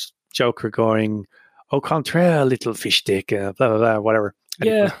Leto's Joker going, au contraire, little fish stick, blah, blah, blah, whatever.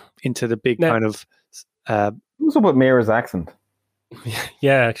 And into the big kind of... What's up with Mira's accent?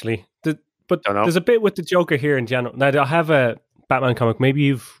 Yeah, actually. But there's a bit with the Joker here in general. Now, I have a Batman comic. Maybe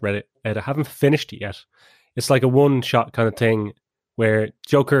you've read it, Ed. I haven't finished it yet. It's like a one-shot kind of thing where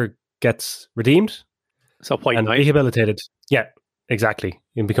Joker gets redeemed. So White and Knight. Rehabilitated. Yeah, exactly.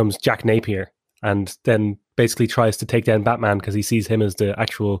 And becomes Jack Napier. And then basically tries to take down Batman because he sees him as the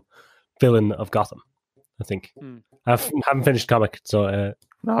actual villain of Gotham, I think. I haven't finished the comic, so...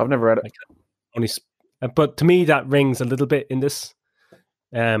 no, I've never read it. But to me, that rings a little bit in this.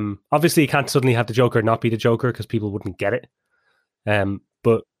 Obviously, you can't suddenly have the Joker not be the Joker because people wouldn't get it.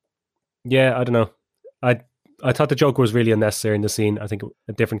 But yeah, I don't know. I thought the Joker was really unnecessary in the scene. I think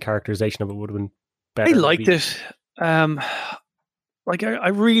a different characterization of it would have been better. I liked it. Like I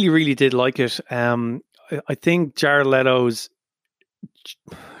really, really did like it. I think Jared Leto's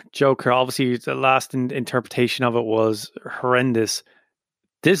Joker, obviously the last interpretation of it was horrendous.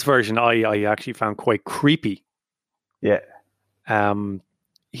 This version I actually found quite creepy. Yeah.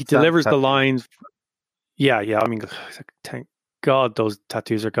 He delivers the lines. Yeah. I mean, thank God those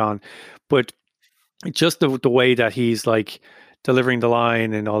tattoos are gone. But just the way that he's like delivering the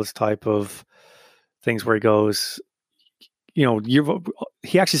line and all this type of things where he goes, you know,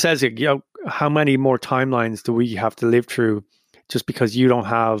 he actually says, you know, how many more timelines do we have to live through just because you don't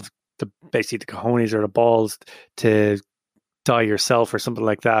have basically the cojones or the balls to die yourself or something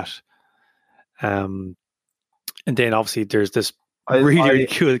like that. And then obviously there's this really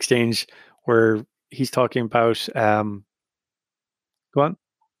cool exchange where he's talking about go on.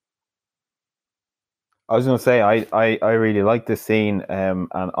 I was going to say, I really like this scene, and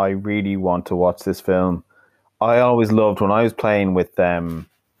I really want to watch this film. I always loved when I was playing with my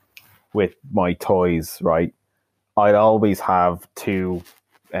toys, right? I'd always have two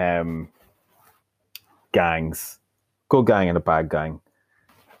gangs, good gang and a bad gang.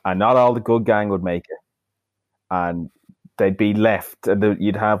 And not all the good gang would make it. And they'd be left, and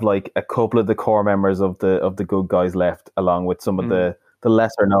you'd have like a couple of the core members of the good guys left, along with some of the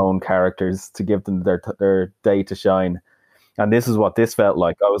lesser known characters to give them their day to shine. And this is what this felt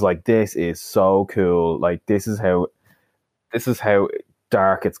like. I was like, this is so cool. Like this is how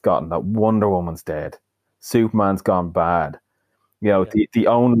dark it's gotten. That Wonder Woman's dead, Superman's gone bad. You know, the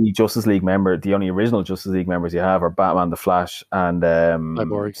only Justice League member, the only original Justice League members you have are Batman, the Flash, and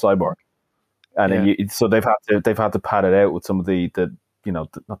Cyborg. And then so they've had to pad it out with some of the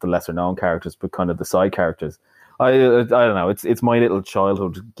not the lesser known characters, but kind of the side characters. I don't know. It's my little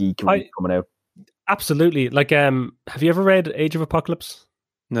childhood geekery coming out. Absolutely. Like, have you ever read Age of Apocalypse?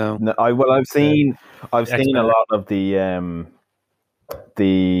 No. I've seen a lot of the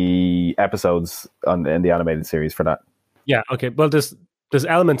episodes in the animated series for that. Yeah. Okay. Well, there's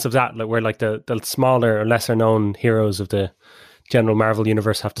elements of that, like where like the smaller or lesser known heroes of the general Marvel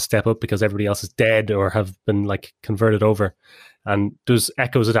universe have to step up because everybody else is dead or have been like converted over, and there's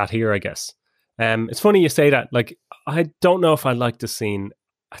echoes of that here, I guess. It's funny you say that. Like, I don't know if I like this scene.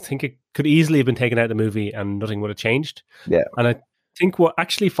 I think it could easily have been taken out of the movie and nothing would have changed. Yeah. And I think what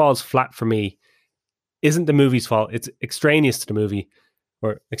actually falls flat for me isn't the movie's fault. It's extraneous to the movie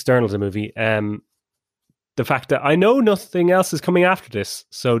or external to the movie. The fact that I know nothing else is coming after this,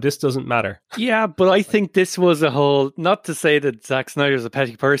 so this doesn't matter. Yeah, but I think this was a whole, not to say that Zack Snyder's a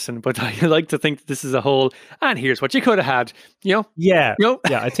petty person, but I like to think that this is a whole, and here's what you could have had, you know? Yeah. You know?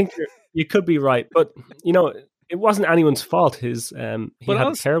 Yeah, I think you could be right. But, you know, it wasn't anyone's fault. He had a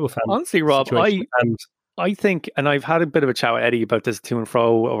terrible family. Honestly, Rob, I think, and I've had a bit of a chat with Eddie about this to and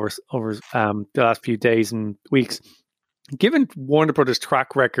fro over the last few days and weeks. Given Warner Brothers'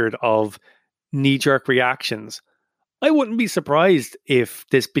 track record of knee-jerk reactions, I wouldn't be surprised if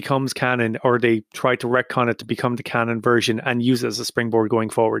this becomes canon, or they try to retcon it to become the canon version and use it as a springboard going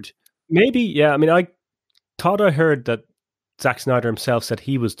forward. Maybe, yeah. I mean, I thought I heard that Zack Snyder himself said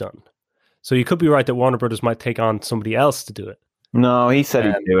he was done. So you could be right that Warner Brothers might take on somebody else to do it. No, he said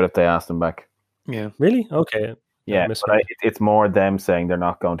he'd do it if they asked him back. Yeah. Really? Okay. Yeah, but it's more them saying they're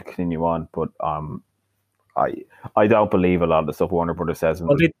not going to continue on. But I don't believe a lot of the stuff Warner Brothers says in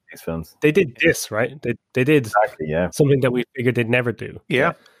these films. They did this, right? They did exactly, yeah, something that we figured they'd never do.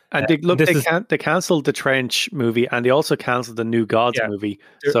 Yeah. And they cancelled the Trench movie, and they also cancelled the New Gods movie.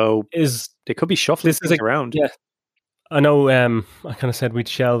 So they could be shuffling things around. Yeah. I know I kind of said we'd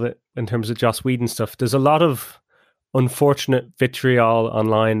shelve it in terms of Joss Whedon stuff. There's a lot of unfortunate vitriol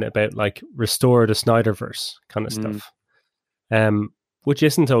online about like restore the Snyderverse kind of stuff, which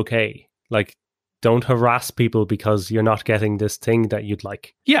isn't okay. Like, don't harass people because you're not getting this thing that you'd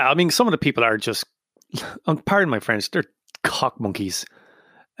like. Yeah, I mean, some of the people are just, pardon my French, they're cock monkeys.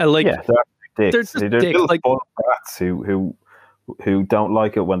 They're just little like brats who don't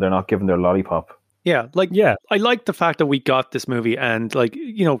like it when they're not given their lollipop. Yeah, I like the fact that we got this movie and, like,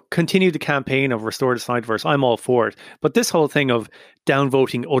 you know, continue the campaign of Restore the Snyderverse. I'm all for it. But this whole thing of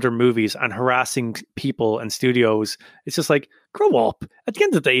downvoting other movies and harassing people and studios, it's just like, grow up. At the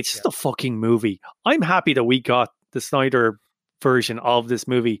end of the day, it's just a fucking movie. I'm happy that we got the Snyder version of this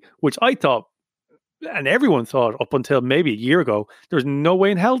movie, which I thought, and everyone thought up until maybe a year ago, there's no way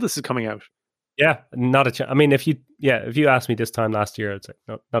in hell this is coming out. Yeah, not a chance. I mean, if you asked me this time last year, I'd say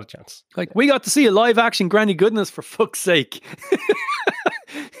no, not a chance. Like, we got to see a live action Granny Goodness, for fuck's sake.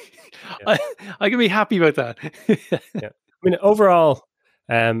 I can be happy about that. Yeah. I mean, overall,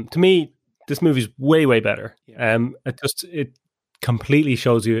 to me, this movie's way, way better. Yeah. It completely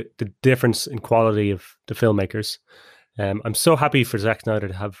shows you the difference in quality of the filmmakers. I'm so happy for Zack Snyder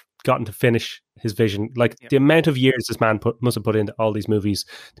to have gotten to finish his vision. Like, the amount of years this man must have put into all these movies,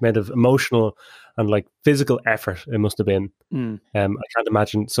 the amount of emotional and like physical effort it must have been. I can't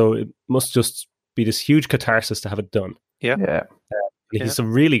imagine. So it must just be this huge catharsis to have it done. Yeah. He's a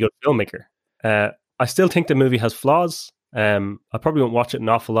really good filmmaker. I still think the movie has flaws. I probably won't watch it an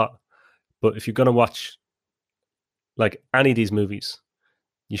awful lot, but if you're going to watch like any of these movies,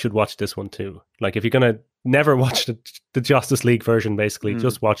 you should watch this one too. Like, if you're going to never watch the Justice League version, basically,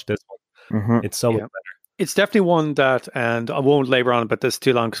 just watch this one. It's so much better. It's definitely one that, and I won't labor on about this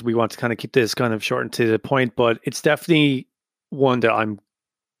too long because we want to kind of keep this kind of short and to the point, but it's definitely one that I'm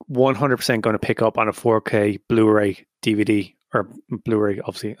 100% going to pick up on a 4K Blu-ray DVD or Blu-ray,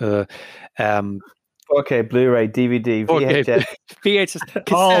 obviously. 4K, Blu-ray, DVD, 4K, VHS. VHS,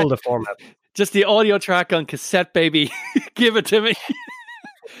 cassette, All the format. just the audio track on cassette, baby. Give it to me.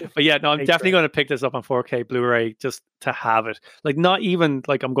 But yeah, no, I'm definitely going to pick this up on 4K Blu-ray just to have it. Like, not even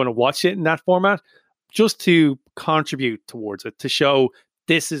like I'm going to watch it in that format, just to contribute towards it, to show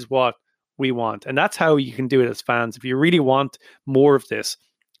this is what we want. And that's how you can do it as fans. If you really want more of this,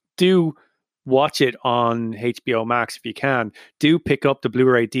 do watch it on HBO Max if you can. Do pick up the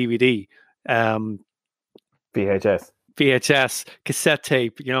Blu-ray DVD, VHS, cassette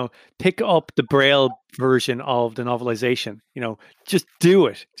tape, pick up the Braille version of the novelization, just do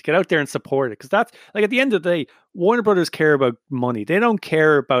it. Just get out there and support it. Because that's, like, at the end of the day, Warner Brothers care about money. They don't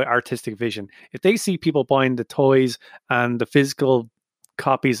care about artistic vision. If they see people buying the toys and the physical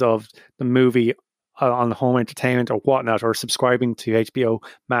copies of the movie on home entertainment or whatnot, or subscribing to HBO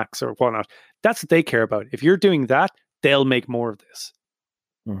Max or whatnot, that's what they care about. If you're doing that, they'll make more of this.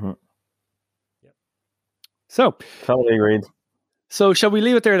 Mm-hmm. So totally agreed. So shall we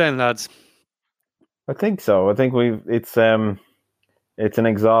leave it there then, lads? I think so. I think it's an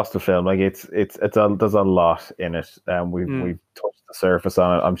exhaustive film. Like there's a lot in it. We've touched the surface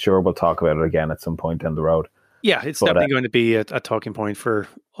on it. I'm sure we'll talk about it again at some point down the road. Yeah, it's definitely going to be a talking point for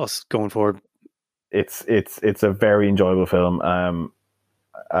us going forward. It's a very enjoyable film.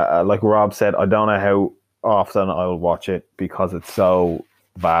 Like Rob said, I don't know how often I'll watch it because it's so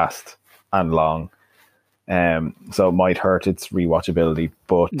vast and long. So it might hurt its rewatchability,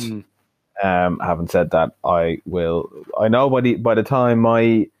 but having said that, I know by the time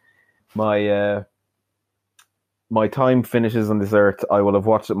my time finishes on this earth, I will have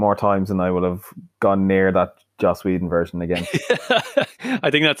watched it more times and I will have gone near that Joss Whedon version again.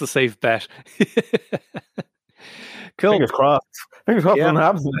 I think that's a safe bet. Cool. Fingers crossed. Fingers crossed when it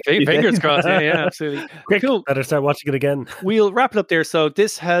happens. Fingers crossed. Yeah, absolutely. Quick, cool. Better start watching it again. We'll wrap it up there. So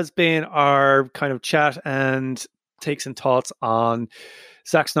this has been our kind of chat and takes and thoughts on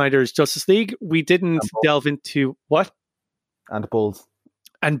Zack Snyder's Justice League. We didn't delve into what? And Bulls.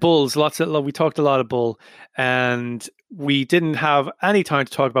 And Bulls. We talked a lot of Bull, and we didn't have any time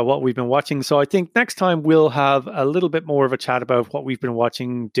to talk about what we've been watching. So I think next time we'll have a little bit more of a chat about what we've been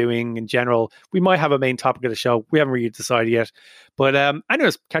watching, doing in general. We might have a main topic of the show. We haven't really decided yet. But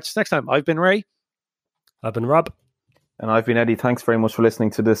anyways, catch us next time. I've been Ray. I've been Rob. And I've been Eddie. Thanks very much for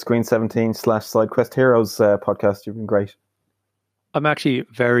listening to the Screen 17 / SideQuest Heroes podcast. You've been great. I'm actually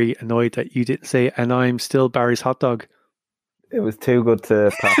very annoyed that you didn't say, and I'm still Barry's hot dog. It was too good to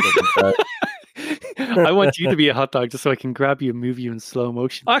pass it. I want you to be a hot dog just so I can grab you and move you in slow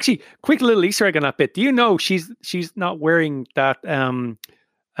motion. Actually, quick little Easter egg on that bit. Do you know she's not wearing that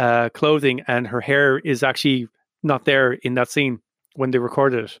clothing, and her hair is actually not there in that scene when they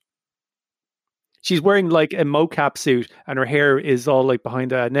recorded it? She's wearing like a mocap suit, and her hair is all like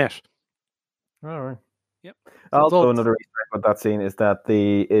behind a net. All right. Yep. Also, another Easter egg about that scene is that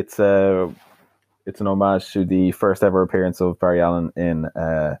it's an homage to the first ever appearance of Barry Allen in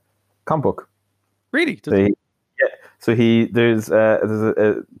comic book. Really? So there's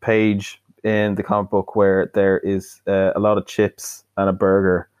a page in the comic book where there is a lot of chips and a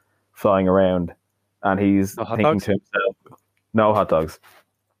burger flying around, and he's thinking to himself, no hot dogs,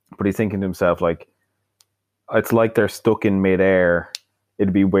 but he's thinking to himself, like, it's like they're stuck in midair.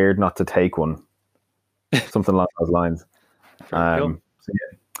 It'd be weird not to take one. Something along those lines. Cool. So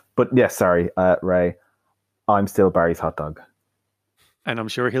yeah. But yes, sorry, Ray. I'm still Barry's hot dog. And I'm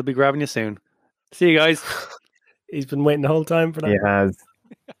sure he'll be grabbing you soon. See you guys. He's been waiting the whole time for that. He has.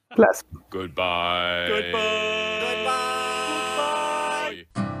 Bless. Goodbye. Goodbye.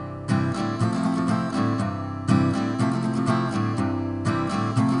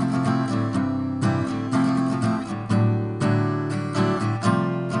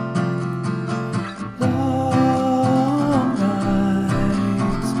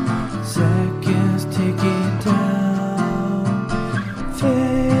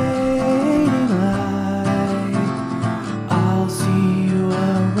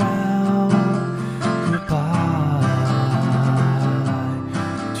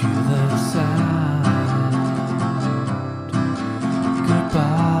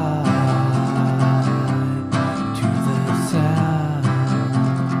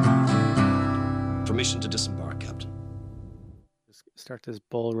 Permission to disembark, Captain. Just start this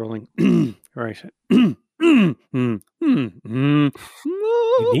ball rolling. Right. Unique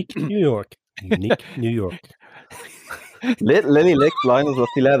New York. Unique New York. Lily licked Lionel's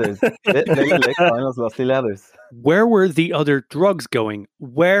lusty leathers. Lily licked Lionel's lusty leathers. Where were the other drugs going?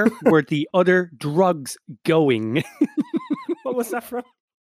 Where were the other drugs going? What was that from?